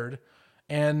retired.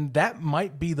 And that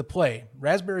might be the play.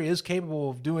 Raspberry is capable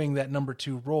of doing that number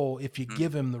 2 role if you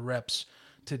give him the reps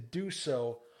to do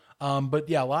so. But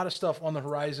yeah, a lot of stuff on the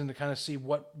horizon to kind of see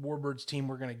what Warbirds team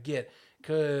we're going to get.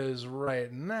 Because right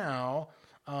now,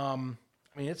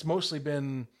 it's mostly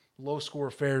been low score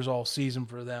affairs all season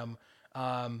for them.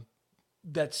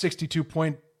 That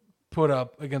 62-point put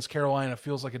up against Carolina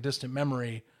feels like a distant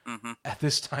memory at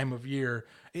this time of year.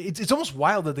 It's almost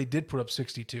wild that they did put up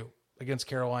 62 against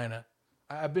Carolina.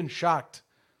 I've been shocked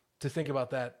to think about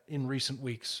that in recent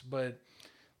weeks, but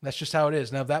that's just how it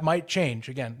is. Now that might change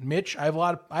again. Mitch, I have a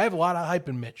lot of hype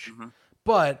in Mitch,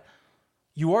 but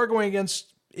you are going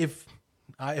against, if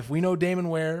we know Damon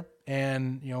Ware,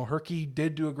 and Herky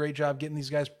did do a great job getting these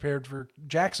guys prepared for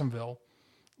Jacksonville.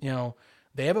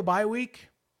 They have a bye week.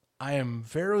 I am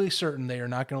fairly certain they are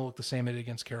not going to look the same as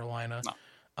against Carolina.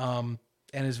 No.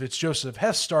 And as it's Joseph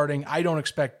Hess starting, I don't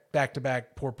expect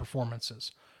back-to-back poor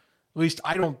performances. At least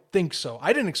I don't think so.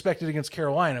 I didn't expect it against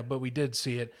Carolina, but we did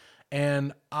see it.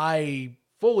 And I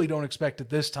fully don't expect it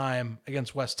this time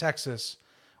against West Texas,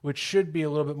 which should be a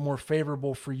little bit more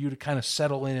favorable for you to kind of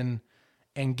settle in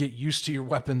and get used to your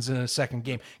weapons in a second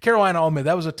game. Carolina, I'll admit,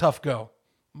 that was a tough go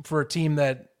for a team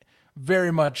that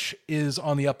very much is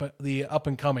on the up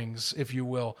and comings, if you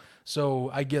will.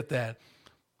 So I get that.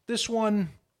 This one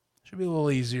should be a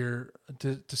little easier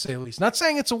to say the least. Not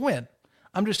saying it's a win.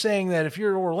 I'm just saying that if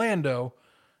you're Orlando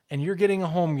and you're getting a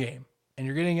home game and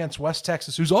you're getting against West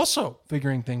Texas, who's also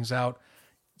figuring things out,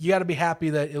 you got to be happy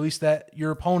that at least that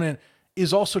your opponent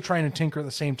is also trying to tinker at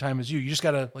the same time as you. You just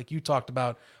got to, like you talked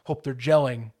about, hope they're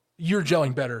gelling. You're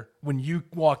gelling better when you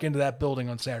walk into that building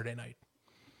on Saturday night.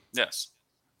 Yes.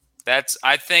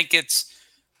 I think it's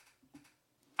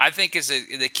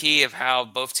the key of how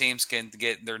both teams can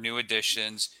get their new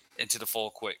additions into the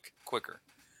fold quicker.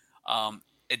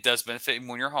 It does benefit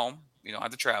when you're home. You don't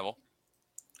have to travel.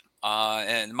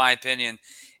 And my opinion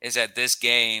is that this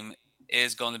game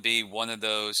is going to be one of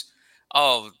those,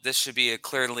 this should be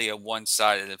clearly a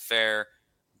one-sided affair.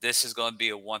 This is going to be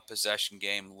a one-possession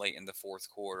game late in the fourth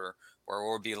quarter, where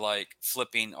we'll be like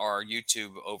flipping our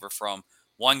YouTube over from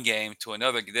one game to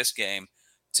another, this game,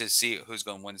 to see who's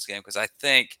going to win this game. Because I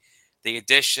think the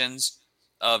additions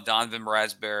of Donovan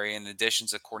Raspberry and the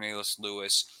additions of Cornelius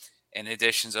Lewis and the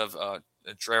additions of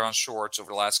Trayvon Shorts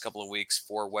over the last couple of weeks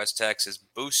for West Texas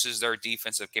boosts their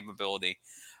defensive capability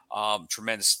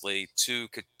tremendously to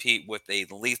compete with a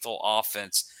lethal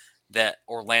offense that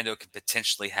Orlando could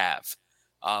potentially have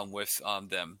with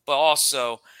them. But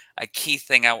also, a key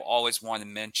thing I always want to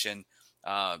mention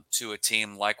to a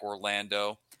team like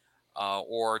Orlando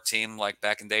or a team like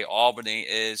back in the day Albany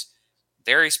is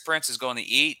Darius Prince is going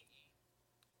to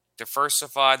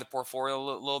diversify the portfolio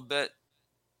a little bit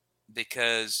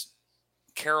because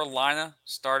Carolina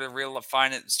started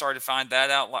to find that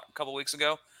out a couple weeks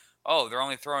ago. Oh, they're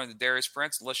only throwing the Darius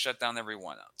Prince. Let's shut down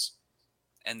everyone else.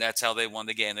 And that's how they won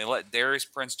the game. They let Darius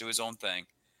Prince do his own thing.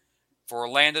 For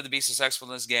Orlando to be successful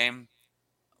in this game,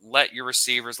 let your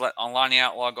receivers, let Alani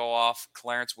Outlaw go off,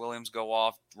 Clarence Williams go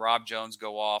off, Rob Jones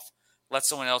go off, let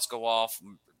someone else go off,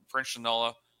 Prince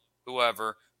Shinola,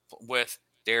 whoever, with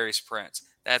Darius Prince.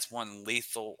 That's one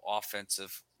lethal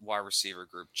offensive wide receiver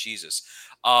group. Jesus.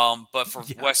 But for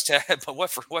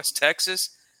West Texas,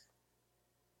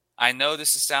 I know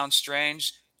this sounds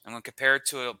strange. I'm going to compare it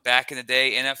to back in the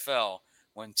day NFL.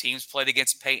 When teams played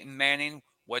against Peyton Manning,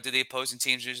 what did the opposing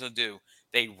teams usually do?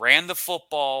 They ran the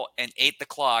football and ate the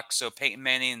clock, so Peyton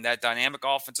Manning and that dynamic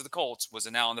offense of the Colts was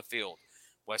now on the field.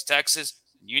 West Texas,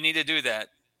 you need to do that.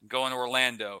 Going to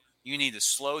Orlando, you need to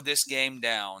slow this game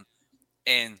down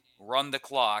and run the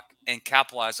clock and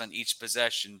capitalize on each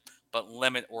possession, but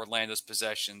limit Orlando's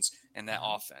possessions in that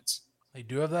offense. They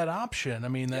do have that option. I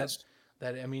mean, Yes.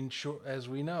 As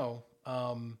we know,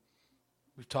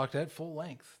 we've talked at full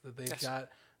length that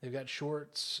they've got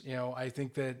shorts. I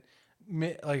think that,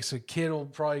 like I said, Kidd will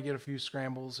probably get a few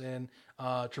scrambles in.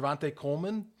 Trevante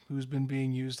Coleman, who's been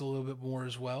being used a little bit more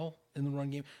as well in the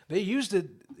run game. They used it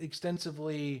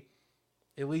extensively,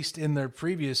 at least in their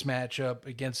previous matchup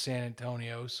against San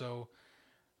Antonio. So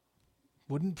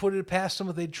wouldn't put it past them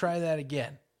if they'd try that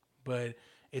again. But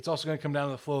it's also going to come down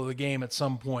to the flow of the game at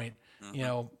some point.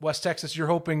 Mm-hmm. West Texas, you're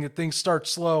hoping that things start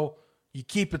slow. You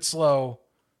keep it slow.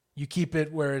 You keep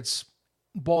it where it's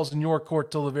balls in your court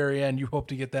till the very end. You hope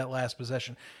to get that last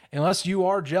possession. Unless you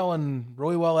are gelling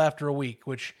really well after a week,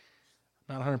 which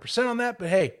not 100% on that, but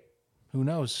hey, who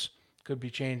knows? Could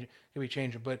be changing.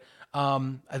 But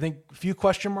I think a few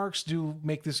question marks do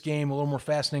make this game a little more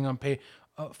fascinating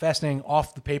fascinating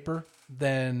off the paper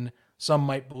than some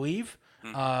might believe.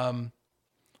 Mm-hmm.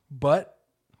 But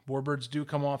Warbirds do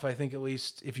come off, I think, at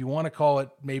least if you want to call it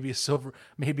maybe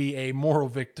a moral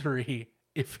victory,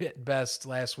 if at best,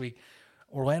 last week.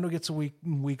 Orlando gets a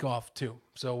week off too,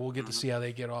 so we'll get to see how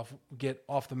they get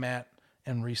off the mat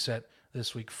and reset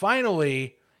this week.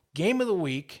 Finally, game of the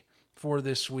week for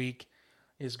this week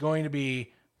is going to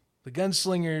be the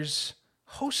Gunslingers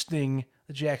hosting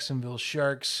the Jacksonville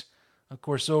Sharks, of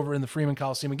course, over in the Freeman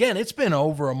Coliseum. Again, it's been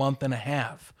over a month and a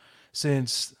half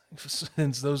since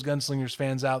those Gunslingers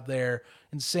fans out there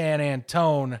in San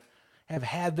Antonio have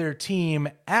had their team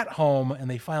at home, and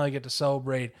they finally get to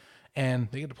celebrate, and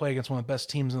they get to play against one of the best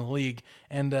teams in the league.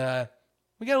 And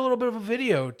we got a little bit of a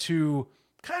video to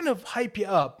kind of hype you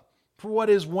up for what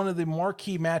is one of the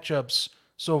marquee matchups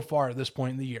so far at this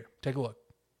point in the year. Take a look.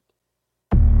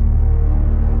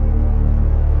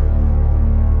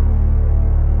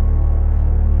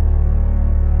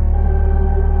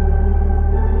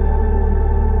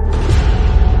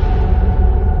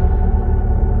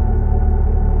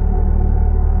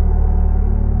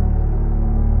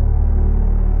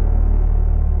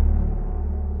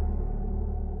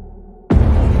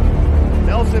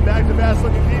 Back to pass,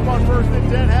 looking deep on first and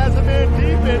 10, has a man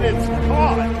deep, and it's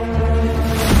caught.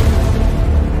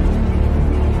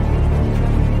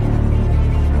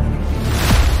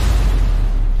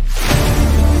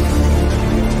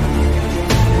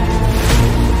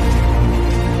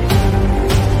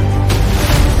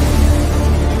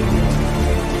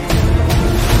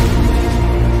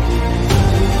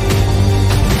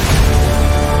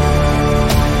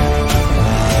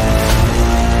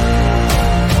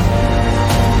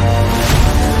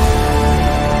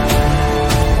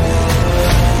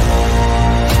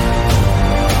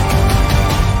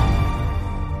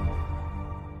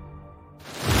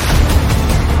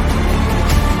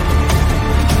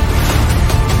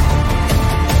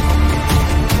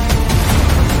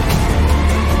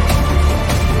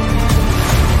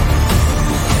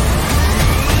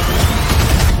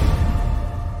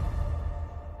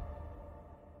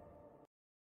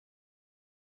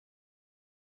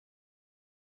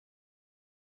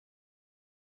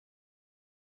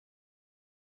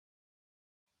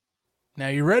 Now,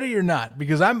 you ready or not?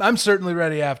 Because I'm certainly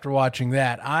ready after watching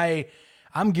that.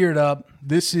 I'm geared up.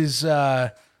 This is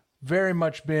very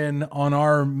much been on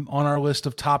our list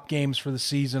of top games for the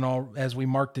season as we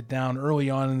marked it down early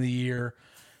on in the year.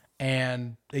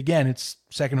 And again, it's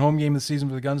second home game of the season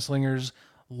for the Gunslingers.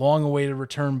 Long awaited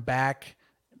return back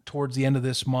towards the end of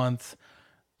this month.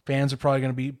 Fans are probably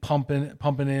going to be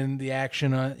pumping in the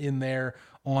action in there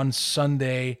on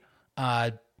Sunday.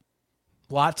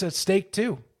 lots at stake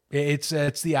too. It's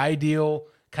the ideal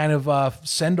kind of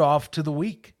send off to the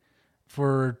week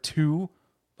for two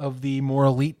of the more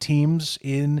elite teams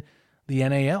in the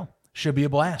NAL. Should be a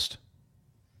blast.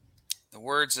 The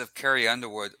words of Carrie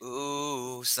Underwood.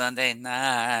 Ooh, Sunday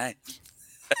night.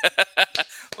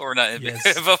 Or not,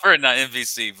 Yes. or not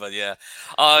NBC, but yeah.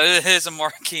 It is a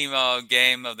marquee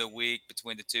game of the week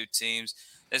between the two teams.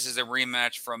 This is a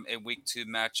rematch from a week 2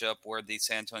 matchup where the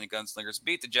San Antonio Gunslingers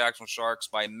beat the Jacksonville Sharks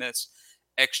by a missed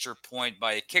extra point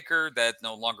by a kicker that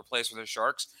no longer plays for the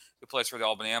Sharks, who plays for the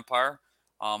Albany Empire.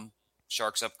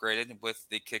 Sharks upgraded with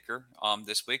the kicker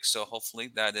this week, so hopefully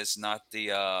that is not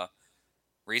the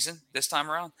reason this time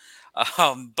around.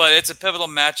 But it's a pivotal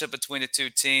matchup between the two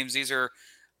teams. These are,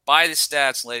 by the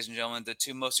stats, ladies and gentlemen, the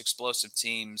two most explosive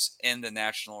teams in the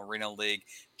National Arena League.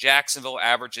 Jacksonville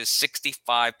averages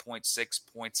 65.6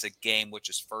 points a game, which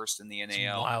is first in the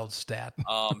NAL. Wild stat.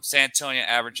 San Antonio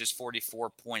averages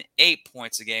 44.8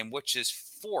 points a game, which is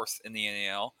fourth in the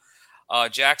NAL.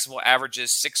 Jacksonville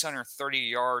averages 630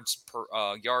 yards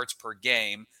per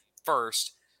game,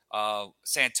 first.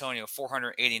 San Antonio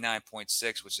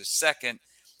 489.6, which is second.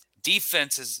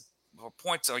 Defenses,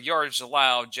 points or yardage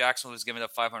allowed, Jacksonville has given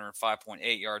up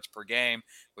 505.8 yards per game,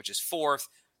 which is fourth.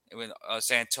 With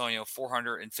San Antonio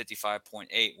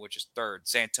 455.8, which is third.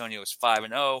 San Antonio is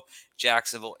 5-0.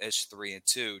 Jacksonville is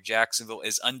 3-2. Jacksonville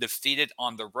is undefeated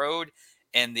on the road,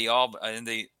 and the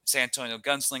San Antonio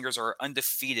Gunslingers are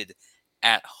undefeated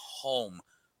at home.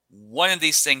 One of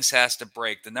these things has to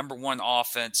break. The number 1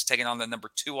 offense taking on the number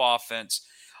 2 offense.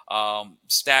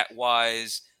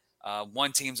 Stat-wise,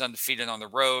 one team's undefeated on the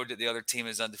road. The other team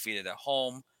is undefeated at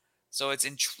home. So it's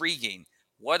intriguing.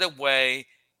 What a way.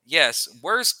 Yes,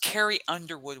 where's Carrie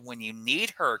Underwood when you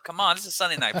need her? Come on, this is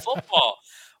Sunday Night Football.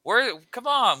 Come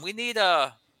on, we need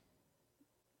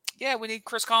we need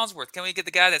Chris Collinsworth. Can we get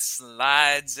the guy that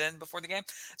slides in before the game?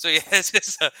 So yeah, this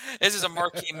is a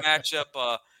marquee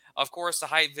matchup. Of course, the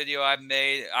hype video I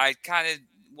made, I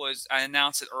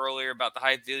announced it earlier about the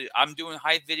hype video. I'm doing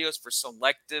hype videos for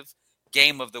selective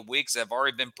game of the weeks that have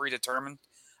already been predetermined.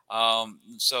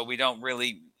 So we don't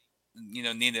really,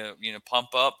 need to, pump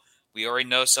up. We already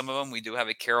know some of them. We do have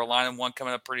a Carolina one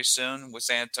coming up pretty soon with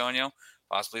San Antonio,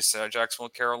 possibly Jacksonville,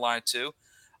 Carolina too.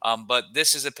 But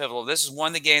this is a pivotal. This is one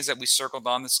of the games that we circled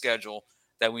on the schedule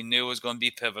that we knew was going to be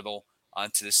pivotal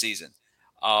to the season.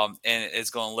 And it's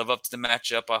going to live up to the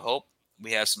matchup, I hope.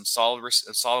 We have some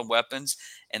solid weapons.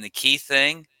 And the key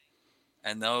thing,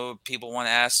 I know people want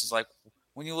to ask, is like,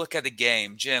 when you look at the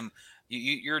game, Jim,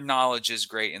 your knowledge is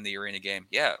great in the arena game.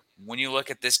 Yeah, when you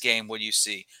look at this game, what do you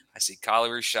see? I see Kylie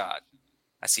Rashad.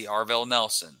 I see Arvell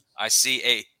Nelson. I see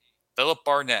a Philip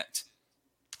Barnett.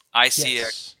 I see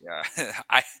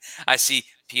I see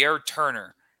Pierre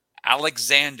Turner,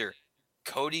 Alexander,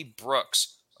 Cody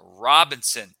Brooks,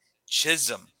 Robinson,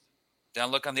 Chisholm. Then I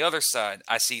look on the other side.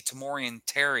 I see Tamorian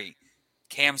Terry,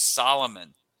 Cam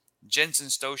Solomon, Jensen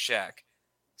Stoshak,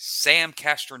 Sam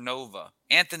Castronova,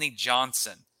 Anthony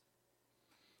Johnson,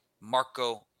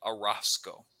 Marco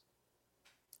Orozco.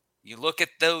 You look at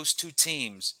those two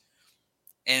teams,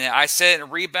 and I said in a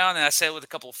rebound, and I said it with a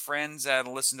couple of friends that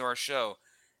listen to our show.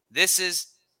 This is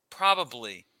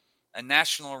probably a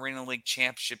National Arena League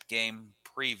Championship game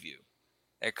preview.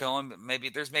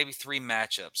 There's maybe 3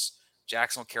 matchups: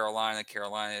 Jacksonville, Carolina,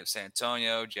 San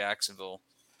Antonio, Jacksonville.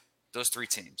 Those 3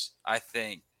 teams, I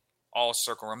think, all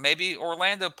circle around. Maybe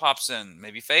Orlando pops in,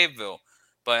 maybe Fayetteville.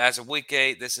 But as of week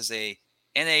 8, this is a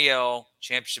NAL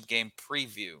championship game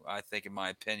preview, I think, in my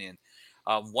opinion.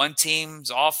 One team's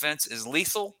offense is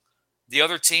lethal. The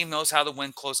other team knows how to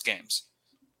win close games.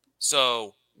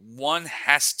 So one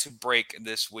has to break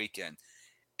this weekend,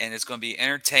 and it's going to be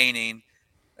entertaining.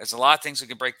 There's a lot of things we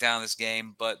can break down this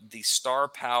game, but the star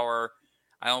power,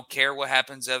 I don't care what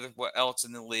happens what else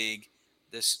in the league.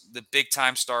 The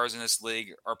big-time stars in this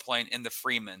league are playing in the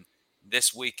Freeman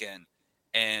this weekend,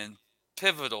 and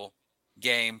pivotal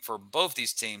game for both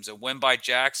these teams. A win by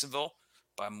Jacksonville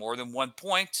by more than 1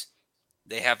 point.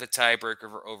 They have the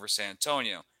tiebreaker over San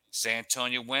Antonio. San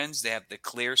Antonio wins. They have the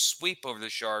clear sweep over the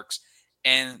Sharks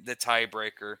and the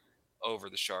tiebreaker over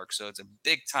the Sharks. So it's a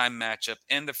big-time matchup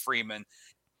in the Freeman.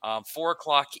 4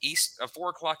 o'clock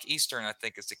Eastern, I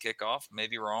think, is the kickoff.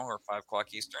 Maybe wrong, or 5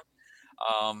 o'clock Eastern.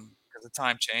 Because the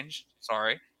time changed.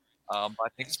 Sorry. But I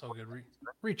think it's all good.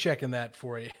 Rechecking that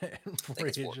for you,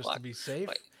 just to be safe,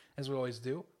 as we always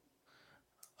do.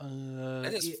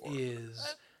 It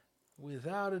is,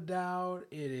 without a doubt,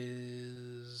 it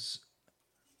is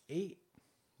 8.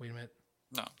 Wait a minute.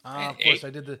 No. Of course, I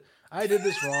did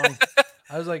this wrong.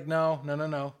 I was like, no.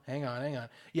 Hang on.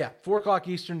 Yeah, 4 o'clock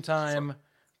Eastern time,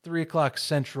 3 o'clock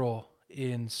Central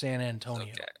in San Antonio.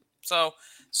 Okay. So,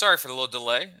 sorry for the little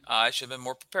delay. I should have been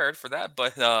more prepared for that,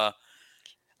 but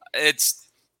it's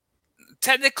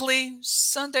technically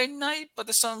Sunday night, but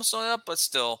the sun was still up, but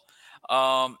still.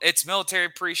 It's Military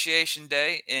Appreciation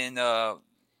Day in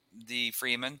the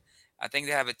Freeman. I think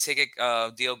they have a ticket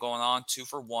deal going on, 2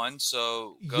 for 1.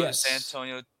 So go to San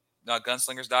Antonio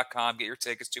Gunslingers.com, get your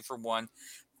tickets 2 for 1.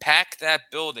 Pack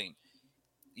that building.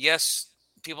 Yes,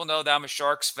 people know that I'm a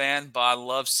Sharks fan, but I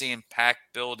love seeing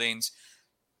packed buildings.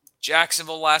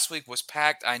 Jacksonville last week was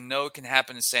packed. I know it can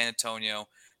happen in San Antonio.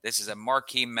 This is a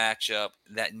marquee matchup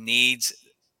that needs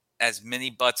as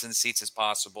many butts in the seats as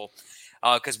possible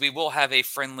because we will have a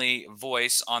friendly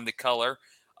voice on the color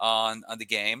on the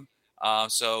game.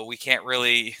 So we can't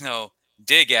really,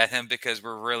 dig at him because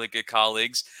we're really good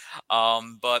colleagues.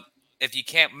 But if you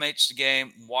can't match the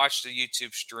game, watch the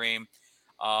YouTube stream.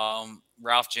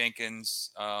 Ralph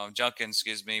Junkins,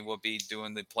 will be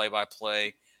doing the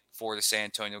play-by-play for the San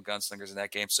Antonio Gunslingers in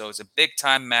that game. So it's a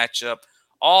big-time matchup.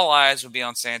 All eyes will be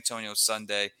on San Antonio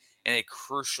Sunday in a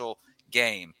crucial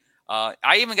game.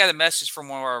 I even got a message from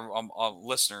one of our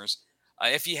listeners.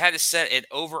 If you had to set it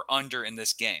over-under in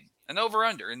this game, an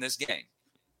over-under in this game.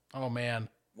 Oh, man.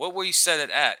 What will you set it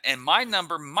at? And my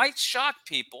number might shock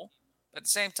people. At the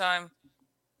same time,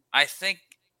 I think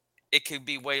it could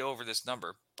be way over this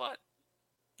number. But,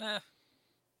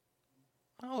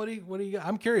 Oh, what do you got?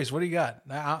 I'm curious. What do you got?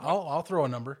 I'll throw a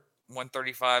number.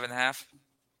 135.5.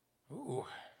 Ooh.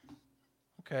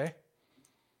 Okay.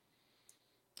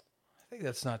 I think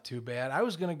that's not too bad. I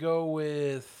was going to go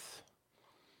with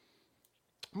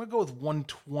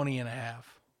 120.5.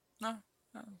 No.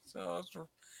 So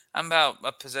I'm about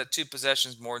 2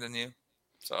 possessions more than you.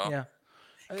 So yeah.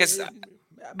 Because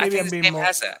maybe I'm being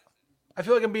has that. I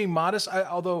feel like I'm being modest.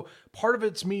 Although part of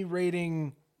it's me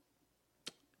rating.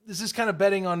 This is kind of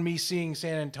betting on me seeing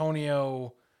San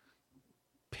Antonio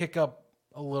pick up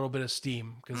a little bit of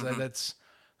steam because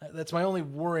that's my only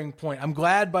worrying point. I'm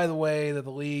glad, by the way, that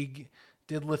the league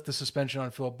did lift the suspension on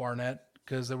Philip Barnett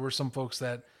because there were some folks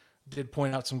that did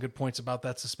point out some good points about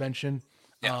that suspension.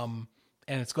 Yeah.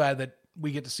 And it's glad that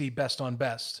we get to see best on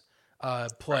best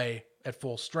play at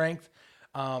full strength.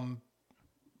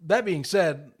 That being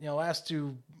said, last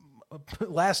two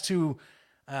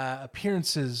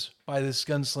appearances by this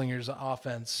Gunslingers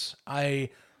offense, I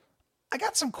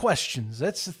got some questions.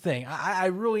 That's the thing. I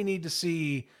really need to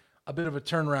see a bit of a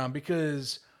turnaround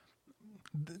because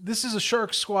this is a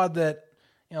Sharks squad that,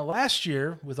 last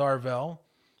year with Arvell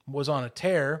was on a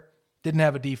tear, didn't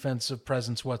have a defensive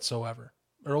presence whatsoever,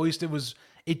 or at least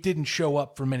it didn't show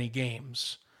up for many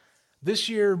games. This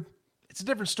year, it's a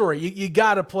different story. You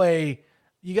got to play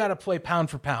pound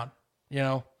for pound,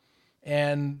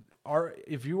 and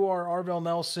if you are Arvell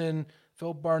Nelson,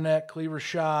 Phil Barnett, Cleaver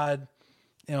Shad,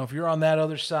 if you're on that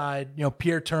other side,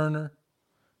 Pierre Turner,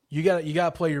 you got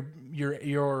to play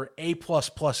your A++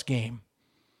 game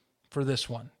for this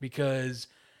one because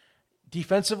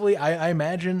defensively, I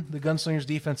imagine the Gunslingers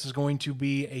defense is going to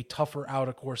be a tougher out,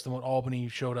 of course, than what Albany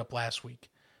showed up last week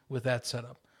with that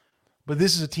setup. But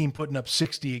this is a team putting up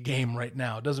 60 a game right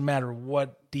now. It doesn't matter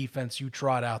what defense you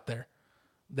trot out there.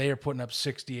 They are putting up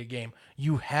 60 a game.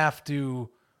 You have to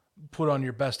put on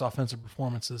your best offensive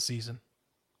performance of the season.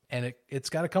 And it's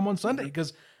got to come on Sunday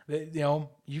because,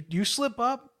 you slip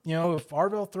up, if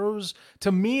Arvell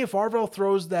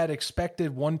throws that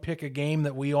expected one pick a game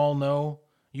that we all know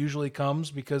usually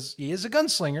comes because he is a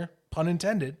gunslinger, pun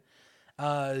intended,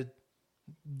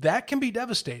 that can be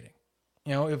devastating.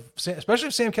 Especially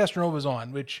if Sam Castronova's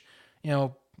on, which,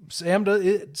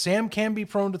 Sam can be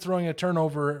prone to throwing a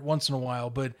turnover once in a while,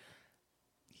 but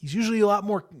he's usually a lot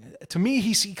more, to me,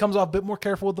 he comes off a bit more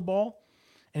careful with the ball,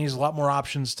 and he has a lot more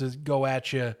options to go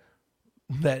at you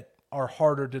that are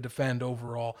harder to defend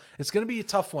overall. It's going to be a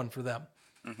tough one for them.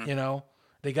 Mm-hmm.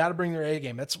 They got to bring their A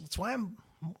game. That's why I'm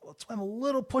a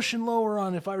little pushing lower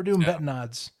on if I were doing betting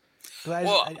odds.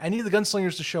 I need the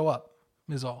Gunslingers to show up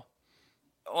is all.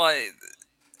 Well,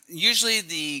 usually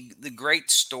the great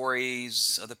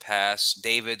stories of the past,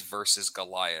 David versus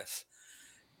Goliath.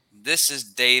 This is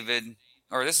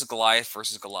Goliath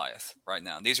versus Goliath right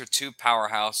now. These are two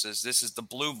powerhouses. This is the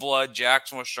blue blood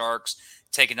Jacksonville Sharks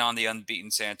taking on the unbeaten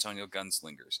San Antonio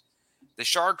Gunslingers. The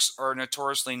Sharks are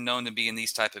notoriously known to be in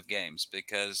these type of games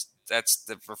because that's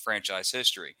for franchise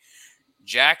history.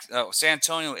 San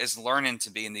Antonio is learning to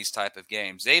be in these type of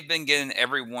games. They've been getting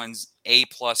everyone's A+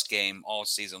 game all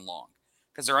season long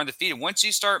because they're undefeated. Once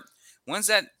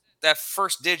that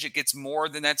first digit gets more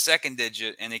than that second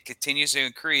digit and it continues to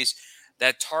increase,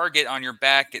 that target on your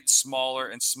back gets smaller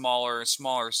and smaller and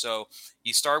smaller. So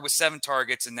you start with 7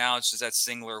 targets and now it's just that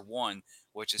singular one.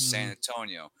 which is San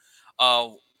Antonio.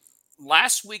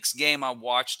 Last week's game, I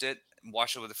watched it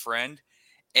with a friend,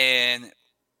 and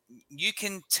you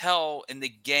can tell in the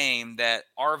game that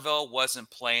Arvell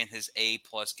wasn't playing his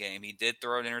A-plus game. He did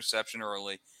throw an interception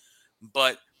early,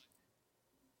 but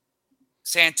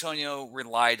San Antonio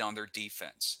relied on their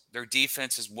defense. Their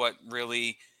defense is what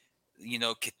really,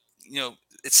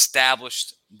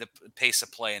 established the pace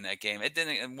of play in that game. It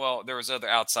didn't. Well, there was other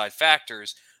outside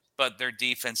factors, but their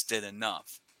defense did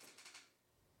enough.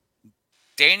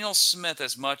 Daniel Smith,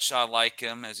 as much I like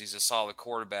him as he's a solid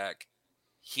quarterback,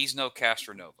 he's no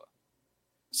Castronova.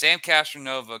 Sam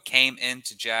Castronova came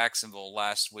into Jacksonville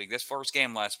last week. This first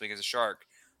game last week as a Shark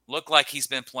looked like he's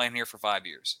been playing here for 5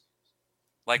 years.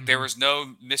 Like there was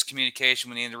no miscommunication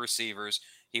with any of the receivers.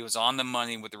 He was on the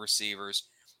money with the receivers.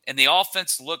 And the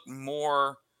offense looked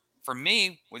more, for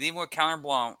me, even with Counter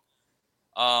Blanc,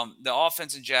 the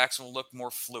offense in Jacksonville looked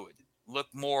more fluid,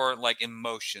 looked more like in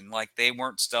motion, like they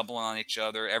weren't stumbling on each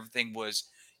other. Everything was,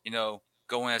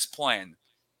 going as planned.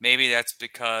 Maybe that's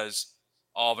because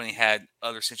Albany had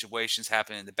other situations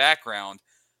happen in the background,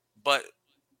 but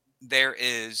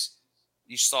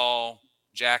you saw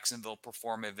Jacksonville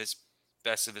perform at his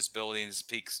best of his ability and his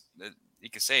peaks.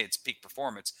 You could say it's peak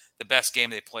performance, the best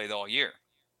game they played all year.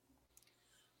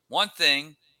 One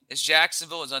thing is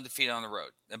Jacksonville is undefeated on the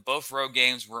road, and both road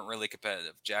games weren't really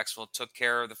competitive. Jacksonville took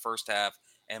care of the first half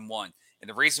and won. And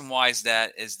the reason why is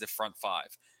the front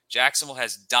five. Jacksonville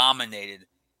has dominated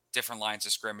different lines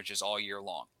of scrimmages all year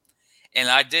long. And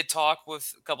I did talk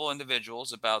with a couple of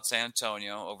individuals about San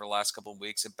Antonio over the last couple of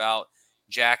weeks about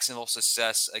Jacksonville's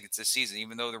success against this season,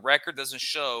 even though the record doesn't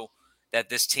show that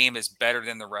this team is better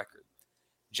than the record.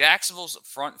 Jacksonville's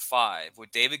front five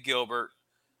with David Gilbert,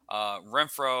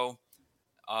 Renfro,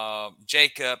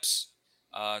 Jacobs,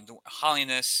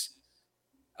 Holiness,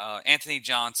 Anthony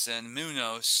Johnson,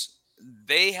 Munoz,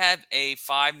 they have a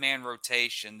 5-man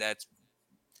rotation that's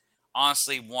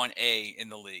honestly 1A in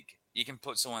the league. You can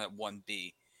put someone at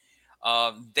 1B.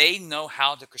 They know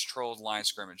how to control the line of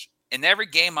scrimmage. In every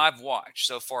game I've watched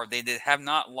so far, they have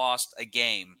not lost a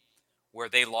game where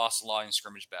they lost a line of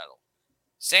scrimmage battle.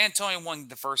 San Antonio won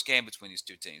the first game between these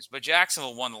two teams, but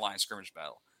Jacksonville won the line of scrimmage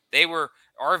battle.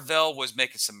 Arvell was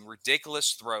making some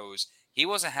ridiculous throws. He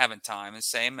wasn't having time, and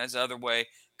same as the other way,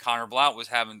 Connor Blount was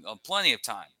having plenty of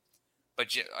time.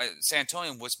 But San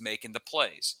Antonio was making the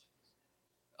plays.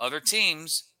 Other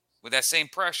teams with that same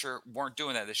pressure weren't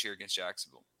doing that this year against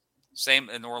Jacksonville. Same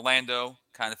in Orlando,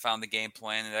 kind of found the game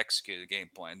plan and executed the game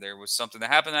plan. There was something that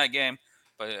happened in that game,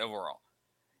 but overall.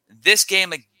 This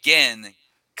game, again,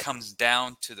 comes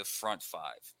down to the front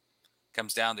five.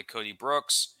 Comes down to Cody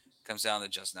Brooks. Comes down to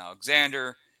Justin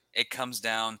Alexander. It comes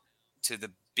down to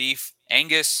the beef in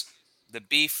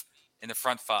the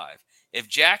front five. If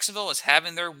Jacksonville is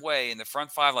having their way in the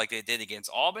front five like they did against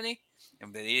Albany,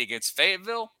 and they did against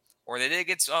Fayetteville, or they did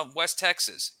against West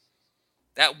Texas,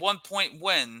 that 1-point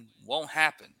win won't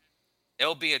happen.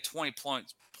 It'll be a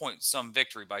 20-point some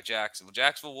victory by Jacksonville.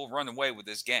 Jacksonville will run away with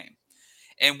this game.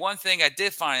 And one thing I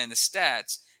did find in the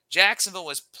stats, Jacksonville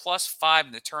is +5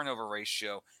 in the turnover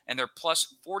ratio, and they're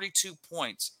 +42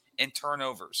 points in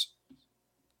turnovers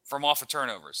from off of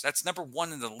turnovers. That's number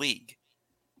 1 in the league.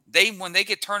 When they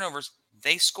get turnovers,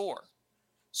 they score.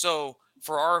 So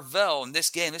for Arvell in this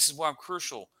game, this is why I'm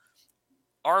crucial.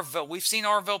 We've seen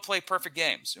Arvell play perfect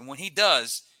games, and when he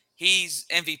does, he's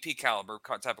MVP caliber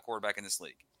type of quarterback in this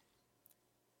league.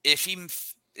 If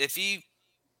he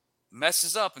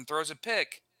messes up and throws a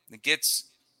pick, it gets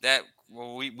that.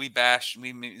 Well, we bash.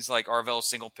 It's like Arvell's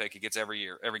single pick. He gets every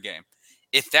game.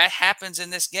 If that happens in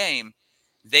this game,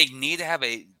 San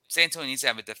Antonio needs to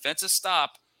have a defensive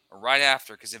stop right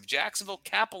after, because if Jacksonville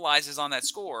capitalizes on that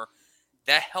score,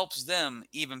 that helps them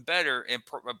even better and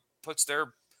puts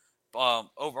their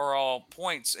overall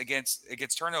points against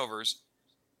turnovers,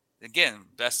 again,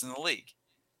 best in the league.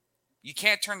 You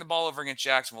can't turn the ball over against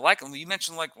Jacksonville. Like you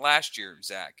mentioned, like last year,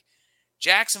 Zach.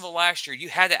 Jacksonville last year, you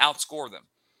had to outscore them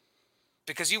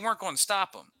because you weren't going to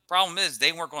stop them. Problem is,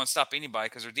 they weren't going to stop anybody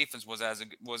because their defense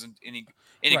wasn't any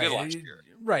good last year.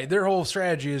 Right. Their whole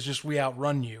strategy is just we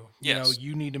outrun you. Yes.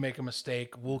 You need to make a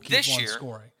mistake. We'll keep this on year,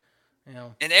 scoring.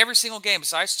 In every single game,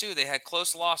 besides 2, they had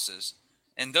close losses.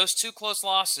 And those 2 close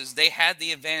losses, they had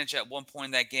the advantage at one point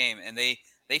in that game, and they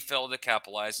failed to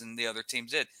capitalize, and the other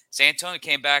teams did. San Antonio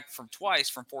came back from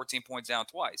 14 points down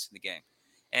twice in the game.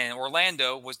 And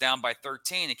Orlando was down by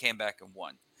 13 and came back and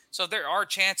won. So there are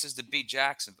chances to beat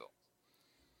Jacksonville.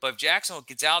 But if Jacksonville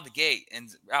gets out of the gate and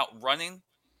running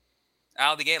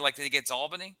out of the gate like they get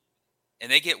Albany, and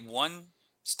they get 1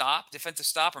 defensive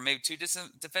stop, or maybe 2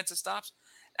 defensive stops,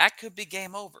 that could be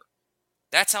game over.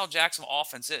 That's how Jacksonville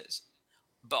offense is.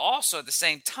 But also at the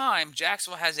same time,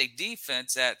 Jacksonville has a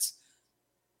defense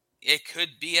it could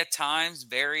be at times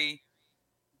very,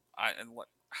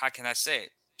 how can I say it,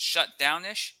 shut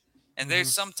downish. And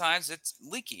there's sometimes it's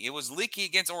leaky. It was leaky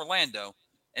against Orlando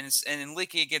and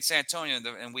leaky against San Antonio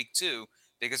in week 2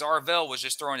 because Arvell was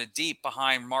just throwing it deep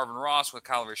behind Marvin Ross with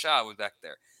Kyle Rashad was back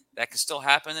there. That could still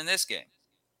happen in this game.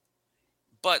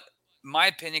 But my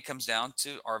opinion comes down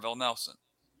to Arvell Nelson.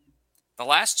 The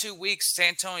last 2 weeks, San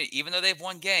Antonio, even though they've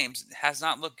won games, has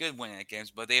not looked good winning at games,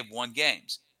 but they have won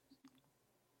games.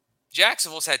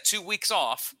 Jacksonville's had 2 weeks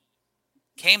off,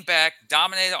 came back,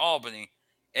 dominated Albany,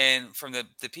 and from the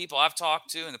people I've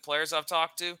talked to and the players I've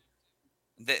talked to,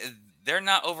 they're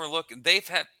not overlooking. They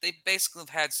basically have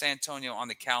had San Antonio on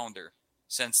the calendar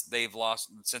since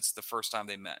the first time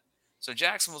they met. So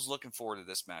Jacksonville's looking forward to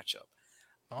this matchup.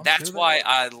 That's why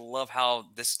I love how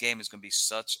this game is going to be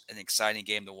such an exciting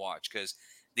game to watch because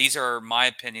these are, in my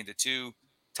opinion, the 2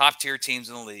 top-tier teams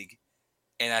in the league.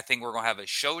 And I think we're going to have a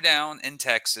showdown in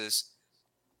Texas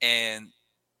and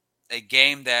a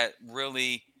game that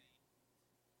really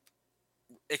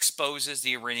exposes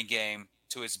the arena game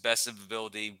to its best of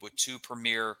ability with 2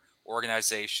 premier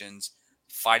organizations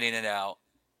fighting it out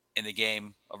in the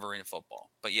game of arena football.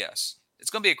 But yes, it's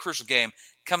going to be a crucial game.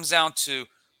 It comes down to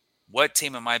what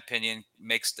team, in my opinion,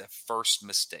 makes the first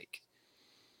mistake.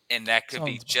 And that could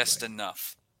be just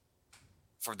enough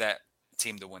for that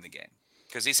team to win the game.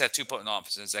 Because these have 2 potent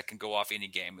offenses that can go off any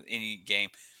game,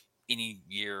 any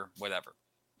year, whatever.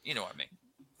 You know what I mean?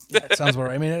 Yeah, it sounds about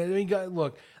right. I mean,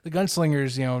 look, the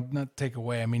Gunslingers, not to take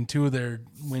away. I mean, 2 of their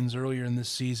wins earlier in this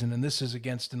season, and this is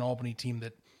against an Albany team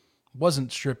that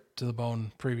wasn't stripped to the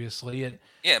bone previously.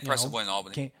 Impressive win in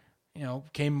Albany.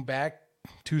 Came back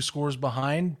 2 scores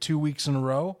behind 2 weeks in a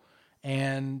row,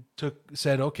 and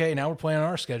said, okay, now we're playing on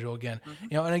our schedule again.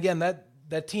 And again,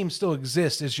 that team still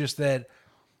exists. It's just that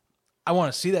I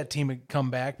want to see that team come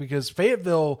back because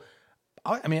Fayetteville,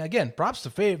 I mean, again, props to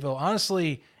Fayetteville.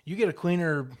 Honestly, you get a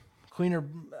cleaner,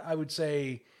 I would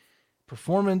say,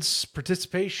 performance,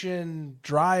 participation,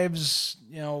 drives,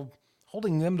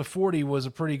 holding them to 40 was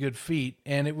a pretty good feat,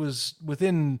 and it was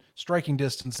within striking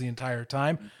distance the entire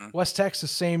time. West Texas,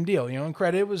 same deal. And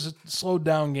credit, it was a slowed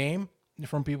down game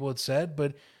from people had said,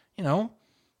 but,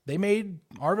 they made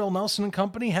Arvell Nelson and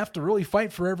company have to really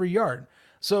fight for every yard.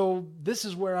 So this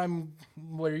is where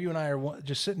you and I are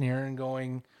just sitting here and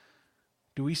going,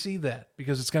 do we see that?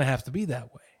 Because it's going to have to be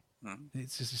that way.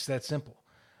 It's just that simple.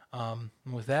 And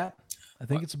with that, I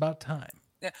think it's about time.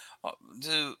 Yeah.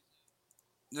 To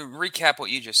recap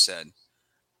what you just said,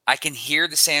 I can hear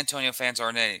the San Antonio fans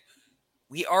already.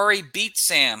 We already beat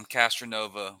Sam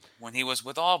Castronova when he was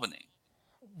with Albany.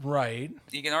 Right.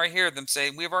 You can already hear them say,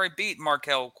 we've already beat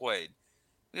Markel Quaid.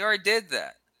 We already did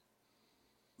that.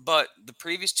 But the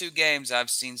previous 2 games I've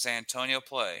seen San Antonio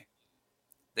play,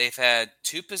 they've had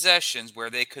 2 possessions where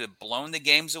they could have blown the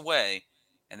games away,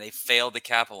 and they failed to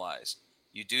capitalize.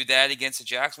 You do that against the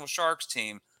Jacksonville Sharks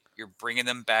team, you're bringing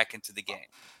them back into the game.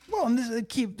 Well, and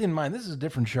keep in mind, this is a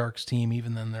different Sharks team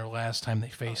even than their last time they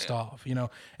faced off,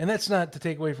 And that's not to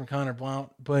take away from Connor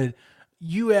Blount, but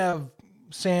you have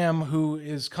Sam who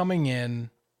is coming in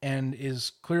and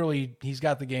is clearly, he's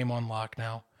got the game on lock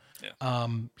now. Yeah.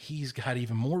 He's got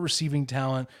even more receiving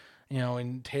talent,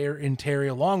 in Terry,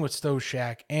 along with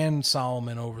Stoshak and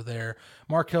Solomon over there.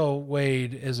 Markel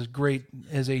Wade is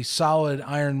a solid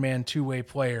Iron Man 2-way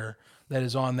player that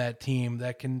is on that team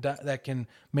that can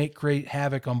make great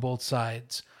havoc on both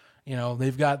sides.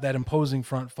 They've got that imposing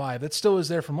front 5 that still is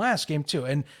there from last game too.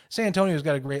 And San Antonio's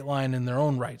got a great line in their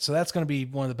own right. So that's going to be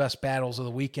one of the best battles of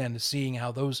the weekend, is seeing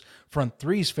how those front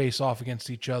 3s face off against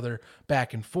each other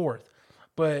back and forth.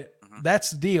 But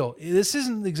that's the deal. This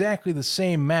isn't exactly the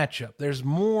same matchup. There's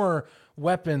more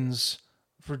weapons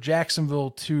for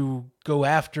Jacksonville to go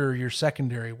after your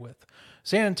secondary with.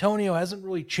 San Antonio hasn't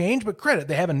really changed, but credit,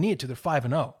 they haven't needed to. They're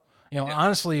 5-0.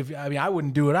 Honestly, I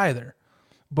wouldn't do it either.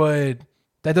 But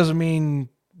that doesn't mean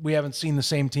we haven't seen the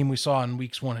same team we saw in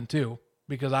weeks 1 and 2,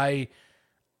 because I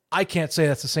can't say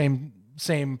that's the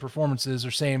same performances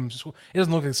or same. It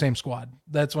doesn't look like the same squad.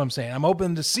 That's what I'm saying. I'm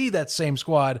open to see that same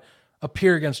squad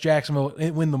appear against Jacksonville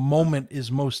when the moment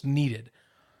is most needed.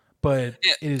 But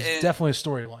it is definitely a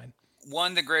storyline.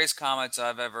 One of the greatest comments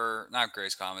I've ever, not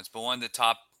greatest comments, but one of the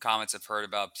top comments I've heard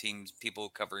about people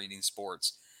covering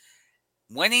sports.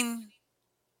 Winning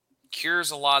cures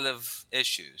a lot of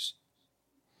issues.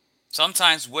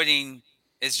 Sometimes winning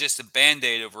is just a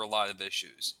Band-Aid over a lot of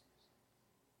issues.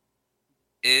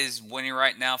 Is winning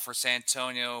right now for San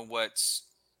Antonio what's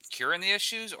curing the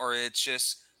issues, or it's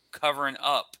just covering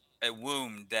up a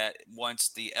wound that once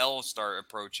the L's start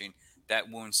approaching, that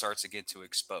wound starts to get to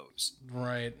expose.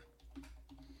 Right.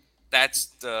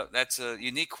 That's a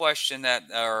unique question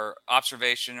or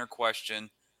observation or question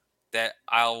that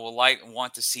I will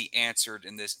want to see answered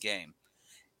in this game.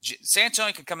 San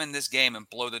Antonio can come in this game and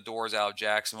blow the doors out of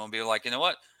Jacksonville and be like, you know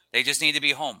what? They just need to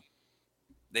be home.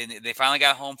 They finally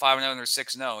got home 5-0 and they're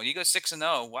 6-0. And you go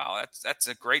 6-0, wow, that's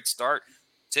a great start.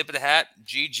 Tip of the hat,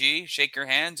 GG, shake your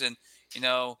hands, and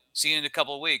see you in a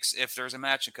couple of weeks if there's a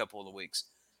match in a couple of weeks.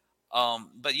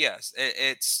 But yes,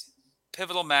 it's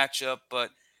pivotal matchup.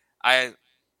 But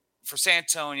for San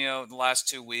Antonio, the last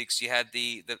 2 weeks, you had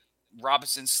the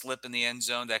Robinson slip in the end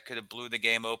zone that could have blew the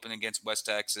game open against West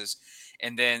Texas.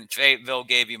 And then Fayetteville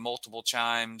gave you multiple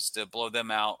chimes to blow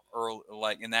them out early,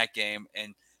 like in that game.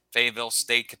 And Fayetteville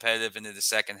stayed competitive into the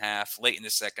second half, late in the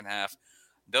second half.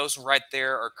 Those right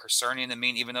there are concerning to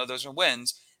me, even though those are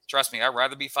wins. Trust me, I'd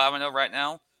rather be 5-0 right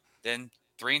now than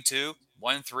 3-2,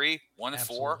 1-3,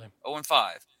 1-4,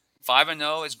 0-5.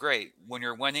 5-0 is great. When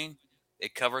you're winning,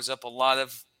 it covers up a lot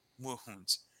of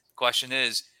wounds. The question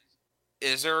is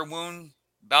there a wound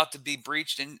about to be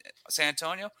breached in San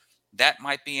Antonio? That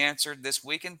might be answered this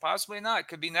weekend. Possibly not. It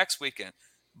could be next weekend.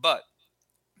 But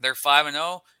they're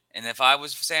 5-0. And if I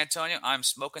was San Antonio, I'm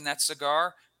smoking that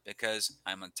cigar because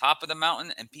I'm on top of the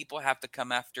mountain and people have to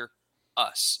come after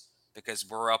us because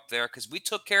we're up there because we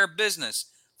took care of business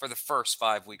for the first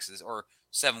 5 weeks or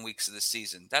 7 weeks of the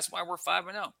season. That's why we're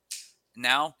 5-0.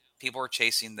 Now people are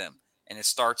chasing them. And it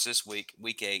starts this week,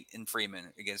 week 8 in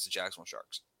Freeman against the Jacksonville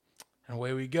Sharks. And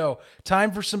away we go.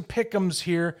 Time for some pick'ems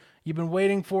here. You've been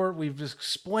waiting for it. We've just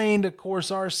explained, of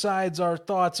course, our sides, our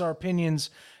thoughts, our opinions,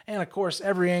 and, of course,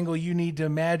 every angle you need to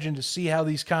imagine to see how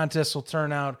these contests will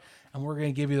turn out. And we're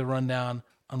going to give you the rundown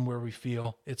on where we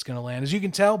feel it's going to land. As you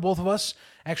can tell, both of us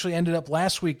actually ended up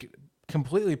last week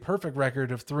completely perfect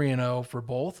record of 3-0 for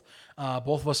both.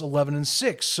 Both of us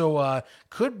 11-6. So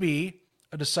could be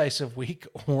a decisive week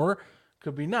or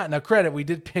could be not. Now, credit, we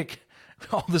did pick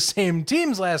all the same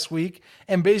teams last week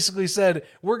and basically said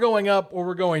we're going up or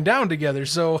we're going down together.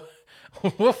 So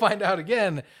we'll find out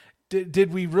again.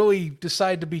 Did we really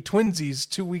decide to be twinsies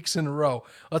 2 weeks in a row?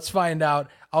 Let's find out.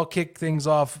 I'll kick things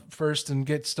off first and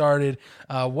get started.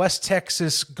 West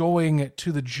Texas going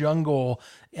to the jungle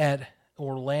in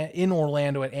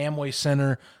Orlando at Amway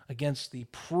Center against the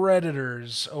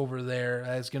Predators over there.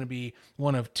 That's going to be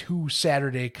one of 2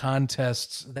 Saturday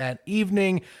contests that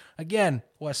evening. Again,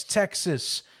 West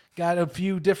Texas got a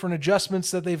few different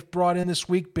adjustments that they've brought in this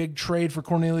week. Big trade for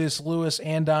Cornelius Lewis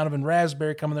and Donovan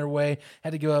Raspberry coming their way.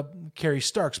 Had to give up Kerry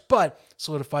Starks, but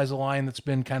solidifies a line that's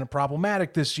been kind of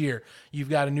problematic this year. You've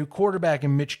got a new quarterback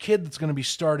in Mitch Kidd that's going to be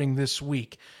starting this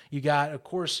week. You got, of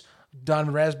course,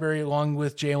 Donovan Raspberry along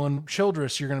with Jalen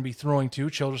Childress you're going to be throwing to.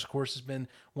 Childress, of course, has been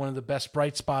one of the best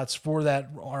bright spots for that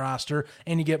roster,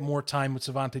 and you get more time with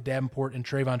Savante Davenport and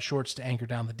Trayvon Shorts to anchor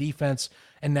down the defense.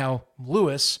 And now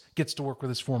Lewis gets to work with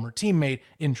his former teammate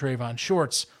in Trayvon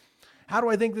Shorts. How do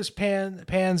I think this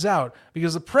pans out?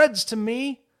 Because the Preds, to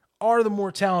me, are the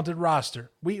more talented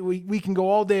roster. We can go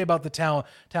all day about the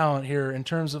talent here in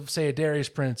terms of, say, a Darius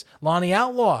Prince. Lonnie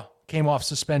Outlaw came off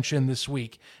suspension this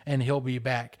week, and he'll be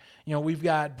back. You know, we've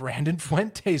got Brandon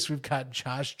Fuentes, we've got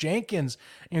Josh Jenkins,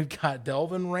 and we've got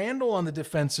Delvin Randall on the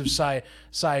defensive side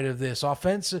of this.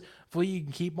 Offensively, you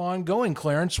can keep on going.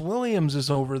 Clarence Williams is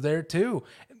over there too.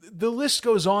 The list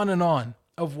goes on and on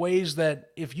of ways that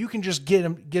if you can just get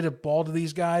a ball to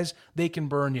these guys, they can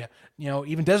burn you. You know,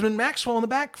 even Desmond Maxwell in the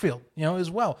backfield, as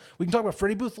well. We can talk about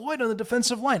Freddie Booth-Lloyd on the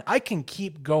defensive line. I can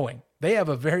keep going. They have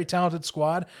a very talented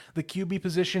squad. The QB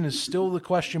position is still the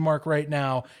question mark right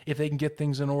now if they can get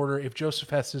things in order, if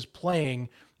Joseph Hess is playing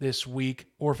this week,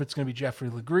 or if it's going to be Jeffrey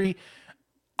Legree.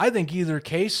 I think either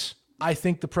case, I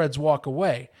think the Preds walk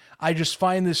away. I just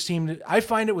find this team, I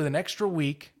find it with an extra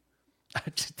week.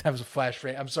 That was a flash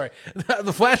frame. I'm sorry.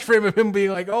 The flash frame of him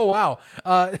being like, oh, wow.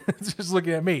 Just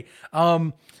looking at me.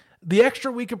 The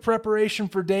extra week of preparation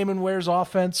for Damon Ware's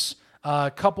offense,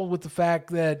 coupled with the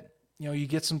fact that, you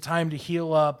get some time to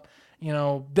heal up.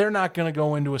 They're not going to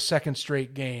go into a second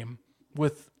straight game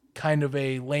with kind of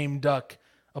a lame duck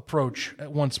approach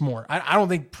once more. I don't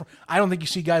think you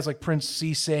see guys like Prince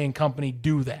Cisse and company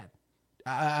do that.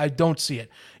 I don't see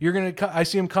it. I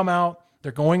see them come out.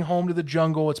 They're going home to the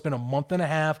jungle. It's been a month and a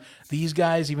half. These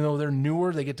guys, even though they're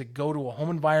newer, they get to go to a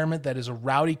home environment that is a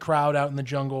rowdy crowd out in the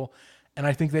jungle, and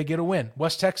I think they get a win.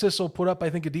 West Texas will put up, I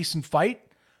think, a decent fight,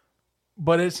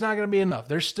 but it's not going to be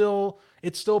enough. It's still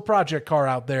a project car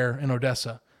out there in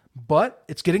Odessa, but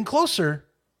it's getting closer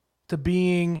to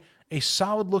being a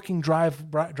solid-looking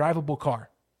drivable car.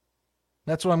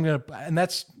 That's what I'm going to, and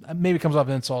that's maybe comes off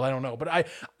an insult. I don't know, but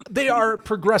they are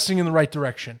progressing in the right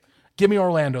direction. Give me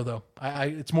Orlando though.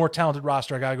 It's more talented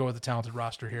roster. I got to go with the talented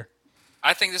roster here.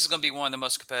 I think this is going to be one of the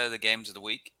most competitive games of the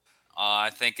week.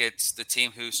 I think it's the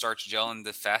team who starts gelling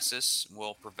the fastest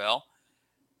will prevail.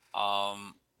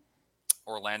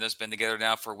 Orlando's been together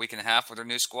now for a week and a half with their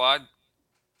new squad.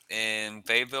 In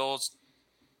Fayetteville's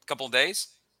a couple of days.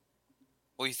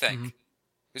 What do you think? Mm-hmm.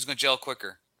 Who's going to gel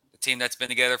quicker? The team that's been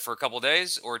together for a couple of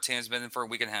days or a team that's been in for a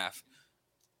week and a half?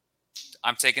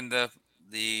 I'm taking the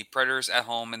Predators at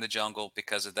home in the jungle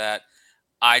because of that.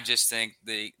 I just think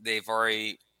they've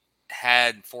already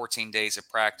had 14 days of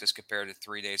practice compared to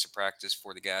 3 days of practice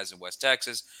for the guys in West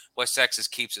Texas. West Texas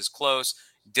keeps us close.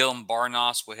 Dylan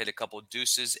Barnos will hit a couple of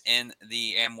deuces in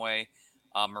the Amway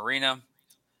Arena.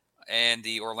 And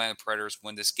the Orlando Predators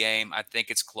win this game. I think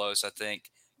it's close. I think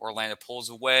Orlando pulls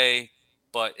away,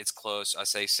 but it's close. I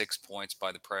say 6 points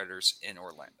by the Predators in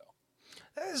Orlando.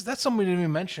 That's something we didn't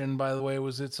even mention, by the way,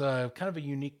 it's a kind of a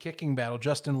unique kicking battle.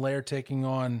 Justin Lair taking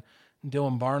on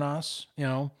Dylan Barnos,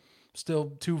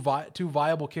 still two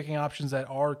viable kicking options that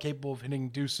are capable of hitting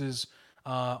deuces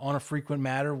on a frequent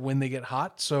matter when they get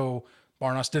hot. So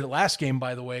Barnos did it last game,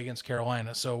 by the way, against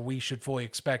Carolina. So we should fully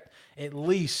expect at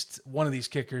least one of these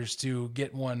kickers to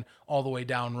get one all the way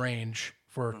down range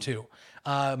for two.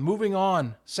 Moving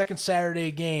on, second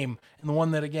Saturday game, and the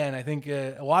one that, again, I think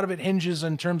a lot of it hinges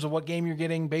in terms of what game you're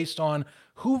getting based on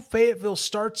who Fayetteville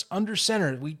starts under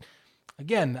center.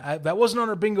 That wasn't on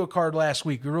our bingo card last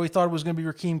week. We really thought it was going to be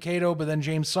Rakeem Cato, but then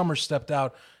James Summers stepped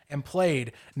out and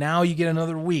played. Now you get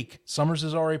another week. Summers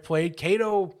has already played.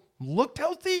 Cato looked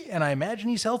healthy, and I imagine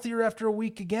he's healthier after a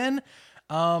week again.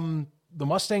 The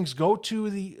Mustangs go to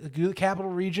the Capital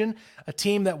Region, a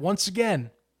team that, once again,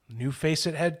 new face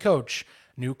at head coach,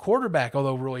 new quarterback,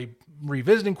 although really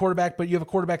revisiting quarterback, but you have a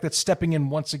quarterback that's stepping in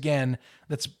once again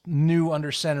that's new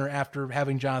under center after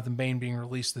having Jonathan Bain being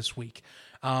released this week.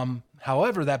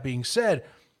 However, that being said,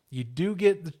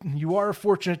 you are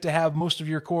fortunate to have most of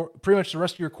your core, pretty much the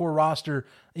rest of your core roster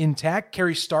intact.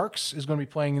 Kerry Starks is going to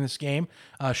be playing in this game.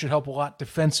 Should help a lot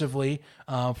defensively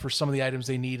for some of the items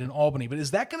they need in Albany. But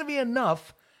is that going to be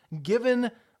enough given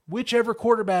whichever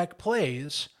quarterback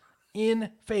plays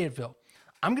in Fayetteville?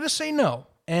 I'm going to say no.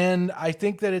 And I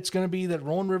think that it's going to be that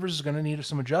Roland Rivers is going to need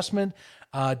some adjustment.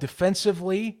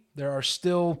 Defensively, there are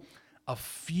still a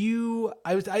few,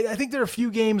 I think they're a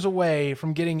few games away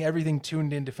from getting everything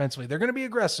tuned in defensively. They're going to be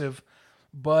aggressive,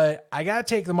 but I got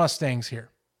to take the Mustangs here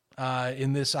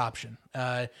in this option.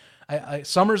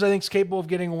 Summers, I think, is capable of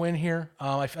getting a win here.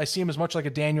 I see him as much like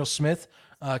a Daniel Smith,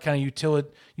 kind of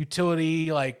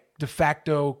utility, like de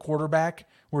facto quarterback,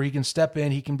 where he can step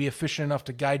in, he can be efficient enough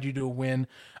to guide you to a win.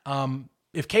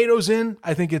 If Cato's in,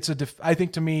 I think I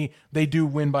think to me, they do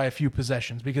win by a few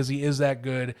possessions because he is that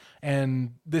good.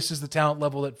 And this is the talent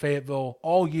level that Fayetteville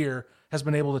all year has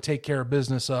been able to take care of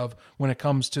business of when it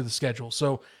comes to the schedule.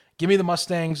 So give me the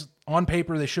Mustangs. On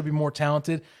paper, they should be more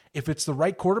talented. If it's the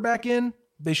right quarterback in,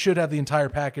 they should have the entire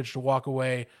package to walk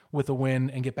away with a win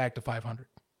and get back to 500.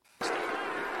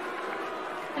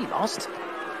 I lost.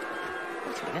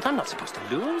 Wait a minute, I'm not supposed to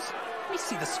lose. Let me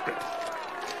see the script.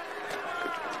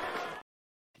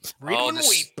 Read and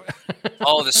weep.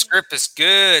 The script is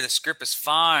good. The script is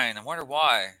fine. I wonder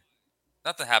why.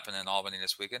 Nothing happened in Albany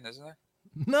this weekend, isn't there?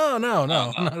 No,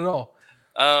 not at all.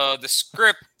 The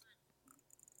script,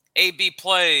 AB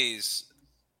plays,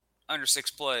 under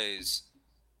 6 plays.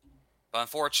 But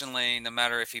unfortunately, no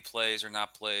matter if he plays or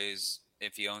not plays,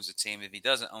 if he owns a team, if he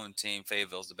doesn't own a team,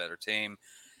 Fayetteville's the better team.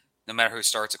 No matter who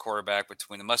starts a quarterback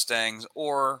between the Mustangs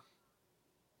or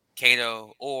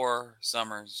Cato or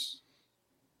Summers,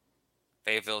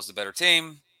 Fayetteville's the better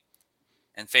team,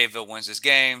 and Fayetteville wins this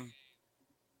game,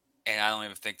 and I don't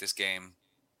even think this game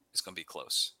is going to be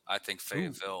close. I think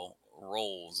Fayetteville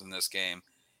rolls in this game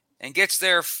and gets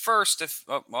their first,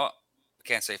 I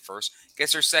can't say first,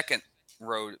 gets their second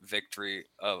road victory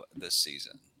of this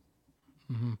season.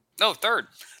 Mm-hmm. No, third.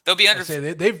 They'll be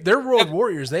undefeated. They're road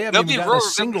warriors. They haven't even gotten a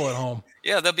single at home.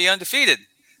 Yeah, they'll be undefeated.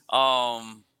 Now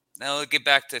they'll get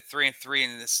back to 3-3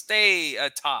 and stay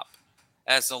atop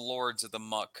as the Lords of the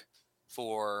Muck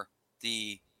for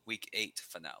the Week 8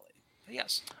 finale.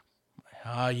 Yes.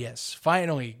 Yes.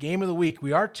 Finally, game of the week.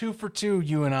 We are 2 for 2,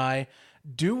 you and I.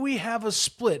 Do we have a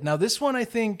split? Now, this one, I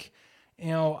think,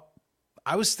 I'm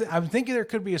thinking there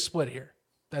could be a split here.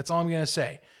 That's all I'm going to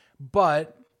say.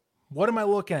 But what am I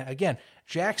looking at? Again,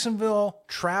 Jacksonville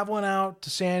traveling out to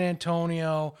San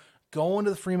Antonio, going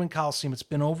to the Freeman Coliseum. It's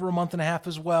been over a month and a half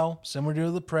as well, similar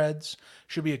to the Preds.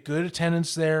 Should be a good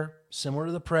attendance there, similar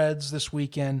to the Preds this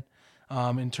weekend.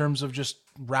 in terms of just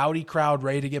rowdy crowd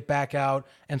ready to get back out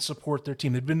and support their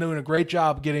team. They've been doing a great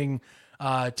job getting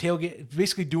tailgate,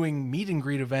 basically doing meet and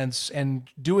greet events and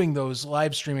doing those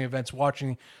live streaming events,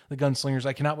 watching the Gunslingers.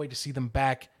 I cannot wait to see them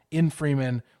back in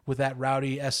Freeman with that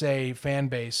rowdy SA fan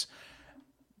base.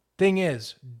 Thing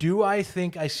is, do I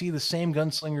think I see the same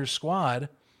Gunslingers squad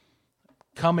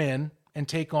come in and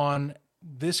take on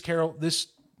this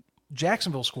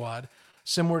Jacksonville squad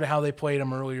similar to how they played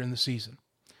them earlier in the season?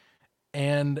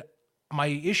 And my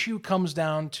issue comes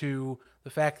down to the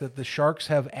fact that the Sharks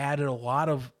have added a lot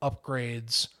of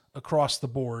upgrades across the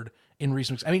board in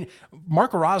recent weeks. I mean,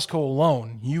 Mark Orozco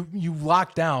alone, you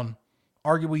locked down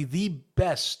arguably the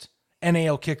best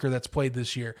NAL kicker that's played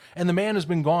this year. And the man has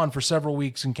been gone for several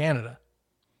weeks in Canada.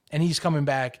 And he's coming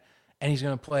back, and he's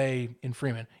going to play in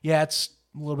Freeman. Yeah, it's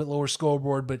a little bit lower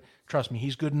scoreboard, but trust me,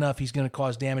 he's good enough. He's going to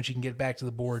cause damage. He can get back to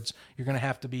the boards. You're going to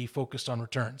have to be focused on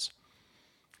returns.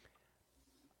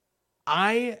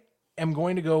 I am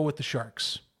going to go with the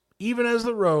Sharks. Even as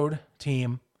the road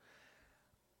team,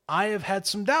 I have had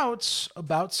some doubts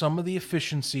about some of the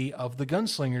efficiency of the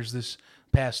Gunslingers this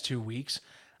past 2 weeks.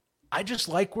 I just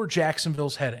like where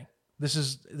Jacksonville's heading. This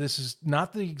is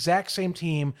not the exact same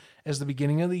team as the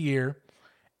beginning of the year.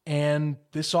 And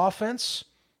this offense,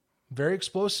 very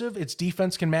explosive. Its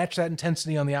defense can match that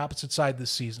intensity on the opposite side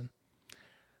this season.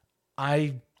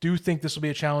 I do think this will be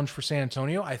a challenge for San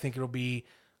Antonio. I think it'll be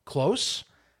close.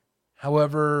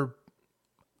 However,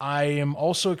 I am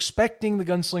also expecting the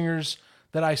Gunslingers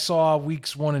that I saw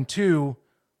weeks 1 and 2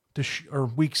 or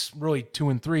weeks really 2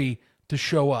 and 3 to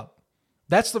show up.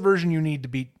 That's the version you need to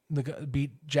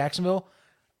beat Jacksonville,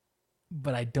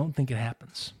 but I don't think it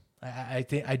happens.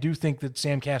 I do think that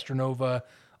Sam Castronova,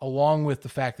 along with the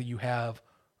fact that you have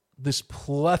this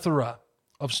plethora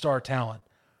of star talent,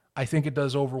 I think it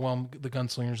does overwhelm the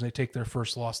Gunslingers, and they take their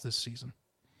first loss this season.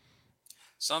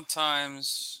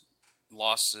 Sometimes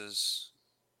losses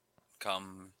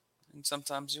come, and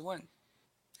sometimes you win.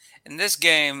 In this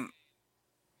game,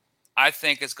 I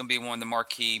think it's going to be one of the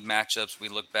marquee matchups we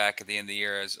look back at the end of the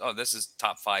year as, oh, this is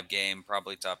top 5 game,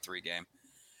 probably top 3 game.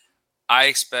 I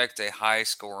expect a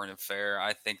high-scoring affair.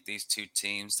 I think these two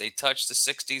teams, they touched the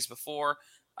 60s before.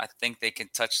 I think they can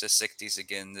touch the 60s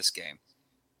again in this game.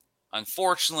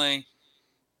 Unfortunately,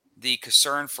 the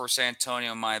concern for San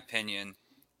Antonio, in my opinion,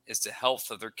 is the health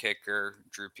of their kicker,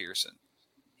 Drew Pearson.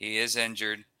 He is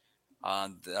injured.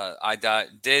 I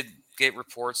did get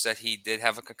reports that he did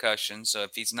have a concussion, so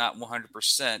if he's not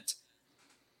 100%,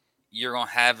 you're going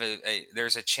to have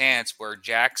there's a chance where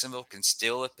Jacksonville can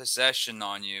steal a possession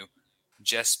on you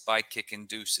just by kicking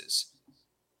deuces.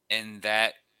 And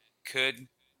that could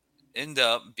end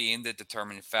up being the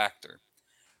determining factor.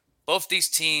 Both these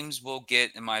teams will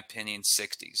get, in my opinion,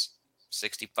 60s.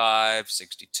 65,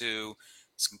 62.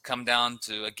 It's going to come down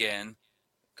to, again,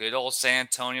 good old San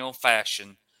Antonio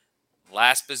fashion.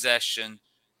 Last possession.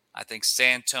 I think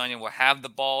San Antonio will have the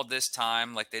ball this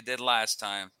time like they did last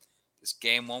time. This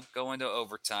game won't go into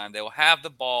overtime. They will have the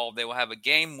ball. They will have a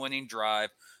game-winning drive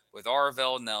with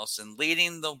Arvell Nelson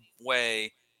leading the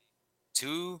way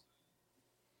to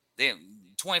the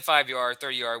 25-yard,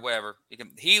 30-yard, whatever.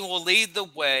 He will lead the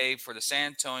way for the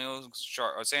San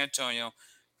Antonio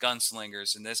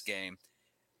Gunslingers in this game.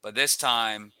 But this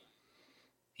time,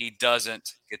 he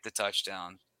doesn't get the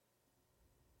touchdown.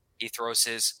 He throws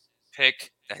his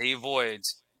pick that he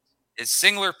avoids. His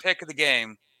singular pick of the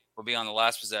game will be on the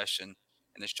last possession,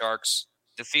 and the Sharks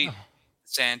defeat the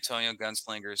San Antonio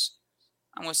Gunslingers.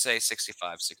 I'm going to say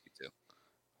 65-62.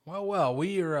 Well,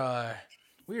 we are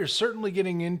certainly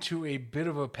getting into a bit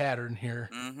of a pattern here.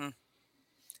 Mm-hmm.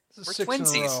 This is We're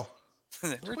 6 twinsies. in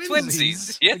a row. We're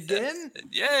twinsies. Yes. Again?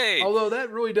 Yay. Although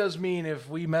that really does mean if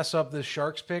we mess up this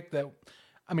Sharks pick, that,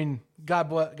 I mean, God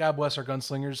bless our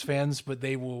Gunslingers fans, but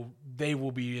they will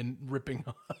be ripping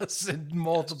us in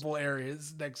multiple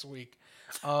areas next week.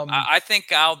 I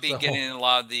think I'll be getting a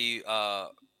lot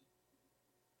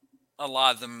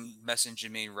of them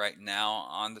messaging me right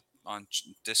now on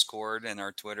Discord and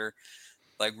our Twitter,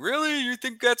 like, really, you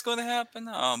think that's going to happen?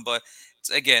 But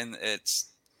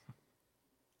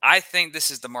I think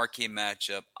this is the marquee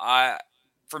matchup.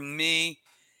 For me,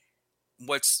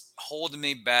 what's holding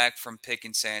me back from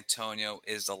picking San Antonio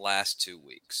is the last 2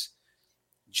 weeks.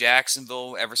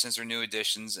 Jacksonville, ever since their new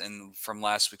additions and from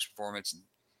last week's performance,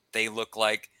 they look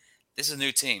like this is a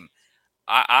new team.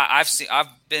 I've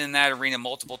been in that arena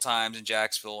multiple times in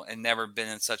Jacksonville and never been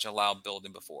in such a loud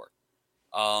building before.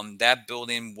 That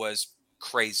building was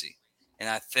crazy, and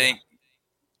I think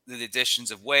the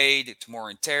additions of Wade, Tamori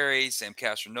and Terry, Sam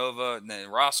Castronova, and then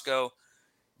Roscoe,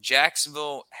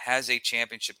 Jacksonville has a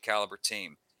championship caliber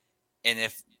team. And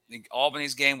if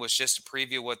Albany's game was just a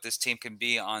preview of what this team can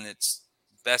be on its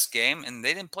best game, and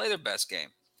they didn't play their best game.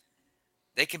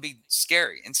 They can be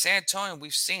scary. In San Antonio,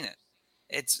 we've seen it.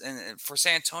 And for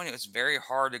San Antonio, it's very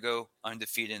hard to go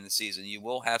undefeated in the season. You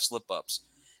will have slip-ups.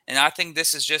 And I think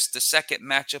this is just the second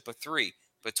matchup of 3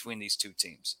 between these two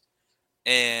teams.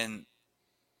 And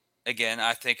again,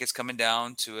 I think it's coming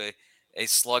down to a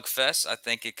slugfest. I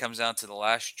think it comes down to the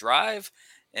last drive.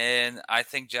 And I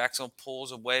think Jacksonville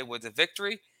pulls away with the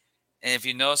victory. And if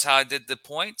you notice how I did the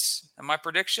points in my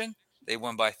prediction, they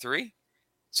won by 3.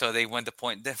 So they win the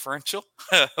point differential,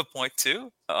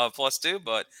 0.2, +2.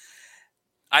 But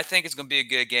I think it's going to be a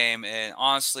good game. And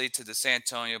honestly, to the San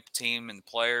Antonio team and the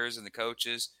players and the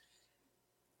coaches,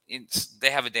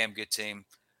 they have a damn good team.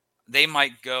 They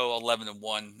might go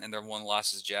 11-1, and their one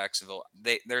loss is Jacksonville.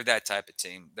 They're that type of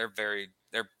team. They're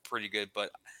pretty good.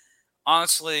 But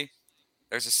honestly,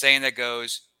 there's a saying that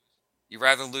goes, you'd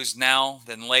rather lose now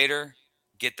than later.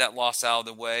 Get that loss out of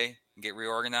the way and get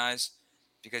reorganized,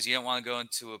 because you don't want to go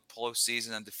into a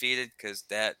postseason undefeated, because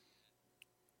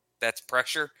that's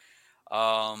pressure.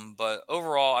 But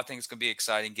overall, I think it's going to be an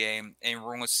exciting game, and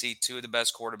we're going to see 2 of the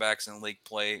best quarterbacks in the league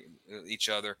play each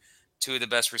other, 2 of the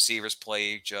best receivers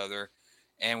play each other,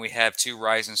 and we have 2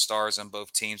 rising stars on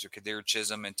both teams, with Kadir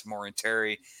Chisholm and Tamorian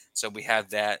Terry. So we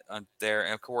have that there,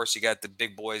 and of course, you got the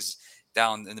big boys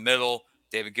down in the middle: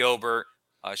 David Gilbert,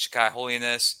 Shakai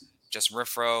Holiness, Justin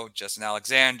Riffro, Justin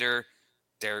Alexander,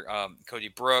 Cody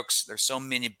Brooks. There's so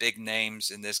many big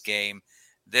names in this game.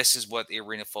 This is what the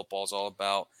arena football is all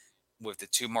about, with the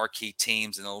 2 marquee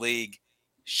teams in the league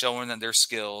showing them their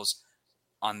skills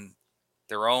on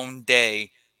their own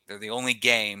day. They're the only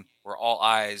game where all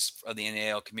eyes of the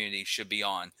NAL community should be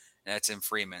on, and that's in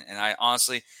Freeman. And I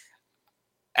honestly,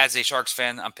 as a Sharks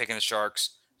fan, I'm picking the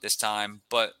Sharks this time,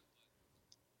 but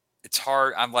it's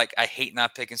hard. I hate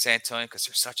not picking San Antonio because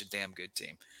they're such a damn good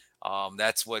team.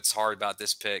 That's what's hard about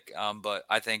this pick. But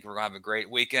I think we're going to have a great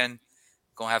weekend.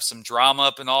 Going to have some drama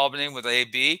up in Albany with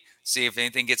AB. See if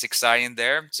anything gets exciting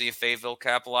there. See if Fayetteville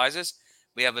capitalizes.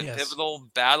 We have a pivotal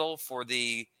battle for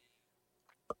the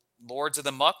Lords of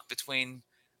the Muck between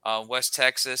West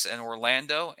Texas and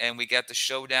Orlando. And we got the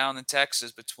showdown in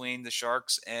Texas between the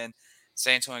Sharks and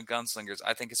San Antonio Gunslingers.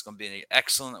 I think it's going to be an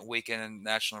excellent weekend in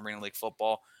National Arena League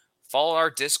football. Follow our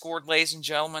Discord, ladies and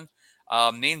gentlemen.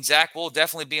 Me and Zach will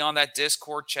definitely be on that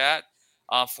Discord chat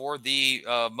for the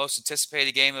most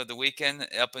anticipated game of the weekend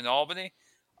up in Albany.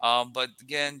 But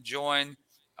again, join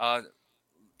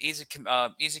easy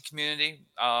community.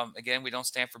 Again, we don't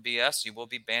stand for BS. You will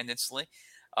be banned instantly.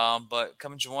 But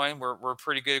come and join. We're a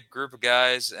pretty good group of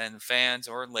guys and fans,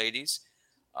 or ladies.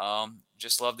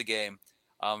 Just love the game.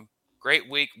 Great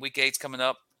week. Week 8's coming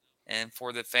up. And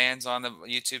for the fans on the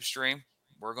YouTube stream,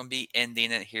 we're going to be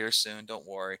ending it here soon. Don't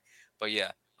worry. But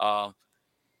yeah, 11-6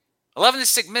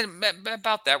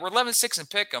 about that. We're 11-6 in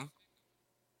Pickem.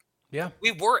 Yeah,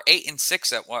 we were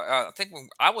 8-6 at one. I think when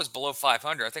I was below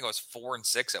 500. I think I was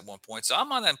 4-6 at one point. So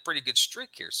I'm on a pretty good streak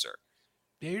here, sir.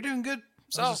 Yeah, you're doing good.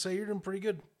 So, I was gonna say you're doing pretty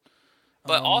good.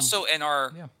 But also in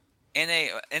our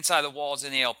Inside the Walls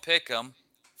NAL Pickem,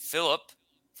 Philip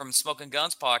from Smoking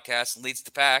Guns podcast leads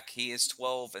the pack. He is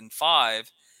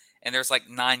 12-5, and there's like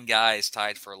 9 guys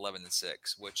tied for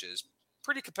 11-6, which is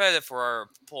pretty competitive for our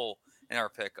poll in our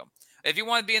Pickem. If you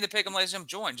want to be in the Pickem, ladies and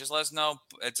gentlemen, join. Just let us know.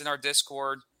 It's in our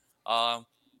Discord.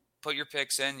 Put your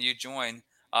picks in. You join.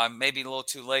 Maybe a little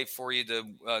too late for you to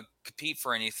compete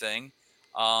for anything.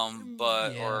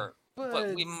 But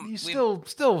we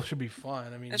still should be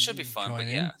fun. I mean, it should be fun. But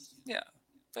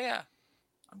yeah,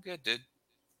 I'm good, dude.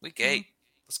 Week 8.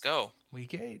 Let's go.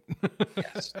 Week 8.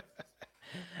 Yes.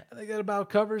 I think that about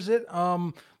covers it.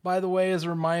 By the way, as a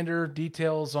reminder,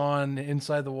 details on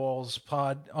Inside the Walls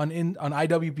pod on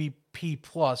IWBP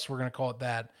Plus, we're going to call it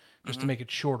that just to make it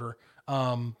shorter.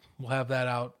 We'll have that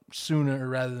out sooner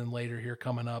rather than later here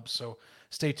coming up. So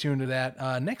stay tuned to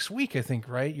that. Next week, I think,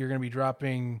 right? You're going to be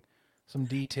dropping some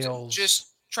details. Just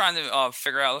trying to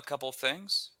figure out a couple of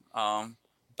things.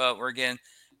 But we're again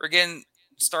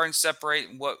starting to separate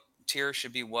what tier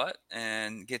should be what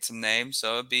and get some names.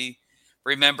 So it'd be,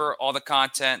 remember, all the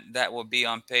content that will be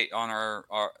on our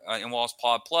In Walls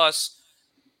Pod Plus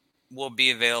will be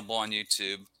available on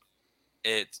YouTube.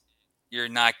 You're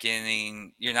not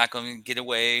going to get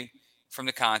away from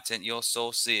the content. You'll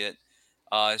still see it.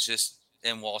 It's just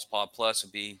In Walls Pod Plus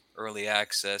will be early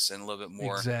access and a little bit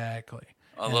more. Exactly.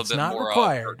 It's not more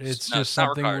required. It's just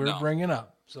something we're bringing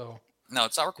up. So no,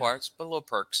 it's not required. It's but a little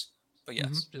perks. But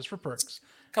yes, just for perks.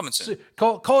 Coming soon.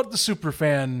 Call it the super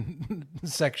fan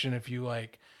section if you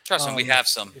like. Trust me, we have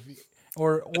some.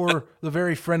 or the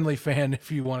very friendly fan,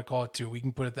 if you want to call it too. We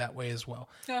can put it that way as well.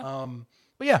 Yeah.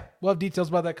 But yeah, we'll have details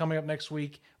about that coming up next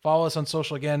week. Follow us on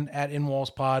social again at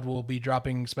InWallsPod. We'll be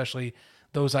dropping especially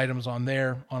those items on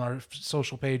there on our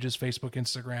social pages, Facebook,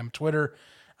 Instagram, Twitter.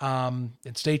 And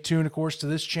stay tuned, of course, to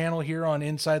this channel here on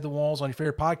Inside the Walls on your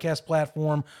favorite podcast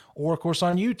platform, or of course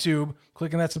on YouTube.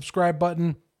 Clicking that subscribe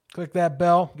button, click that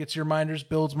bell, gets your reminders,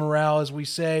 builds morale, as we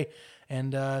say.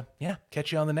 And yeah,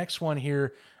 catch you on the next one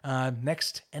here.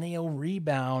 Next NAL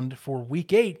Rebound for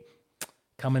Week 8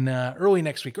 coming early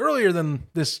next week, earlier than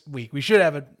this week. We should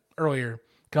have it earlier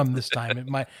come this time. It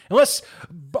might, unless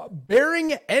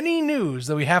bearing any news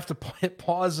that we have to hit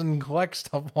pause and collect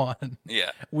stuff on.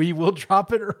 Yeah, we will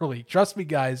drop it early. Trust me,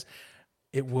 guys,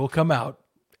 it will come out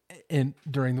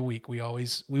during the week. We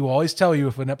will always tell you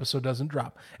if an episode doesn't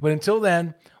drop. But until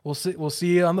then, we'll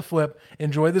see you on the flip.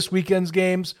 Enjoy this weekend's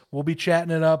games. We'll be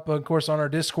chatting it up, of course, on our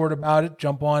Discord about it.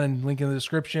 Jump on and link in the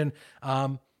description.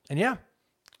 And yeah,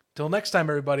 till next time,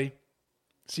 everybody.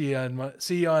 See you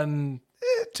on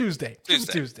Tuesday.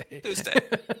 Tuesday.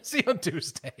 See you on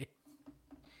Tuesday.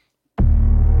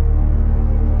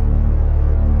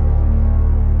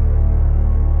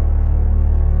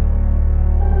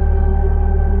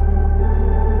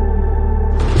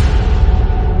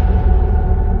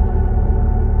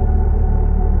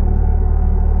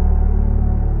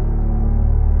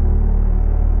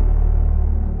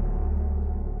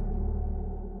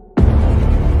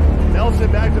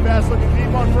 Back to pass, looking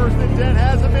deep on 1st and 10,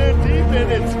 has a man deep,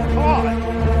 and it's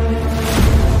caught.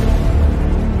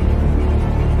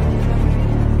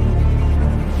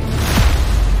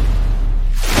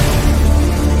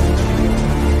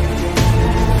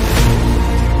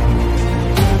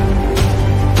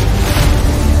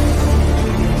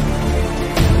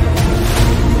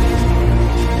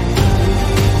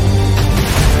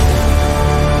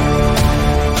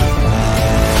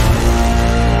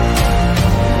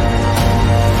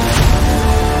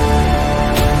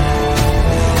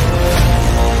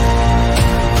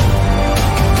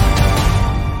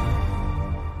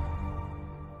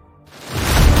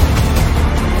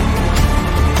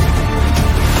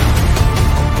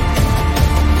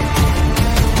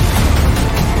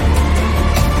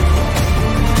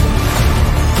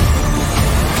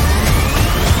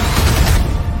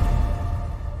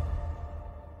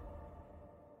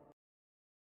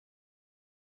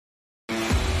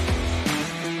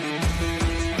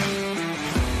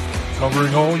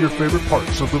 Covering all your favorite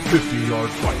parts of the 50-yard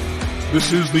fight.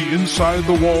 This is the Inside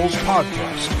the Walls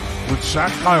podcast with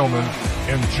Zach Heilman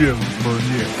and Jim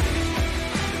Bernier.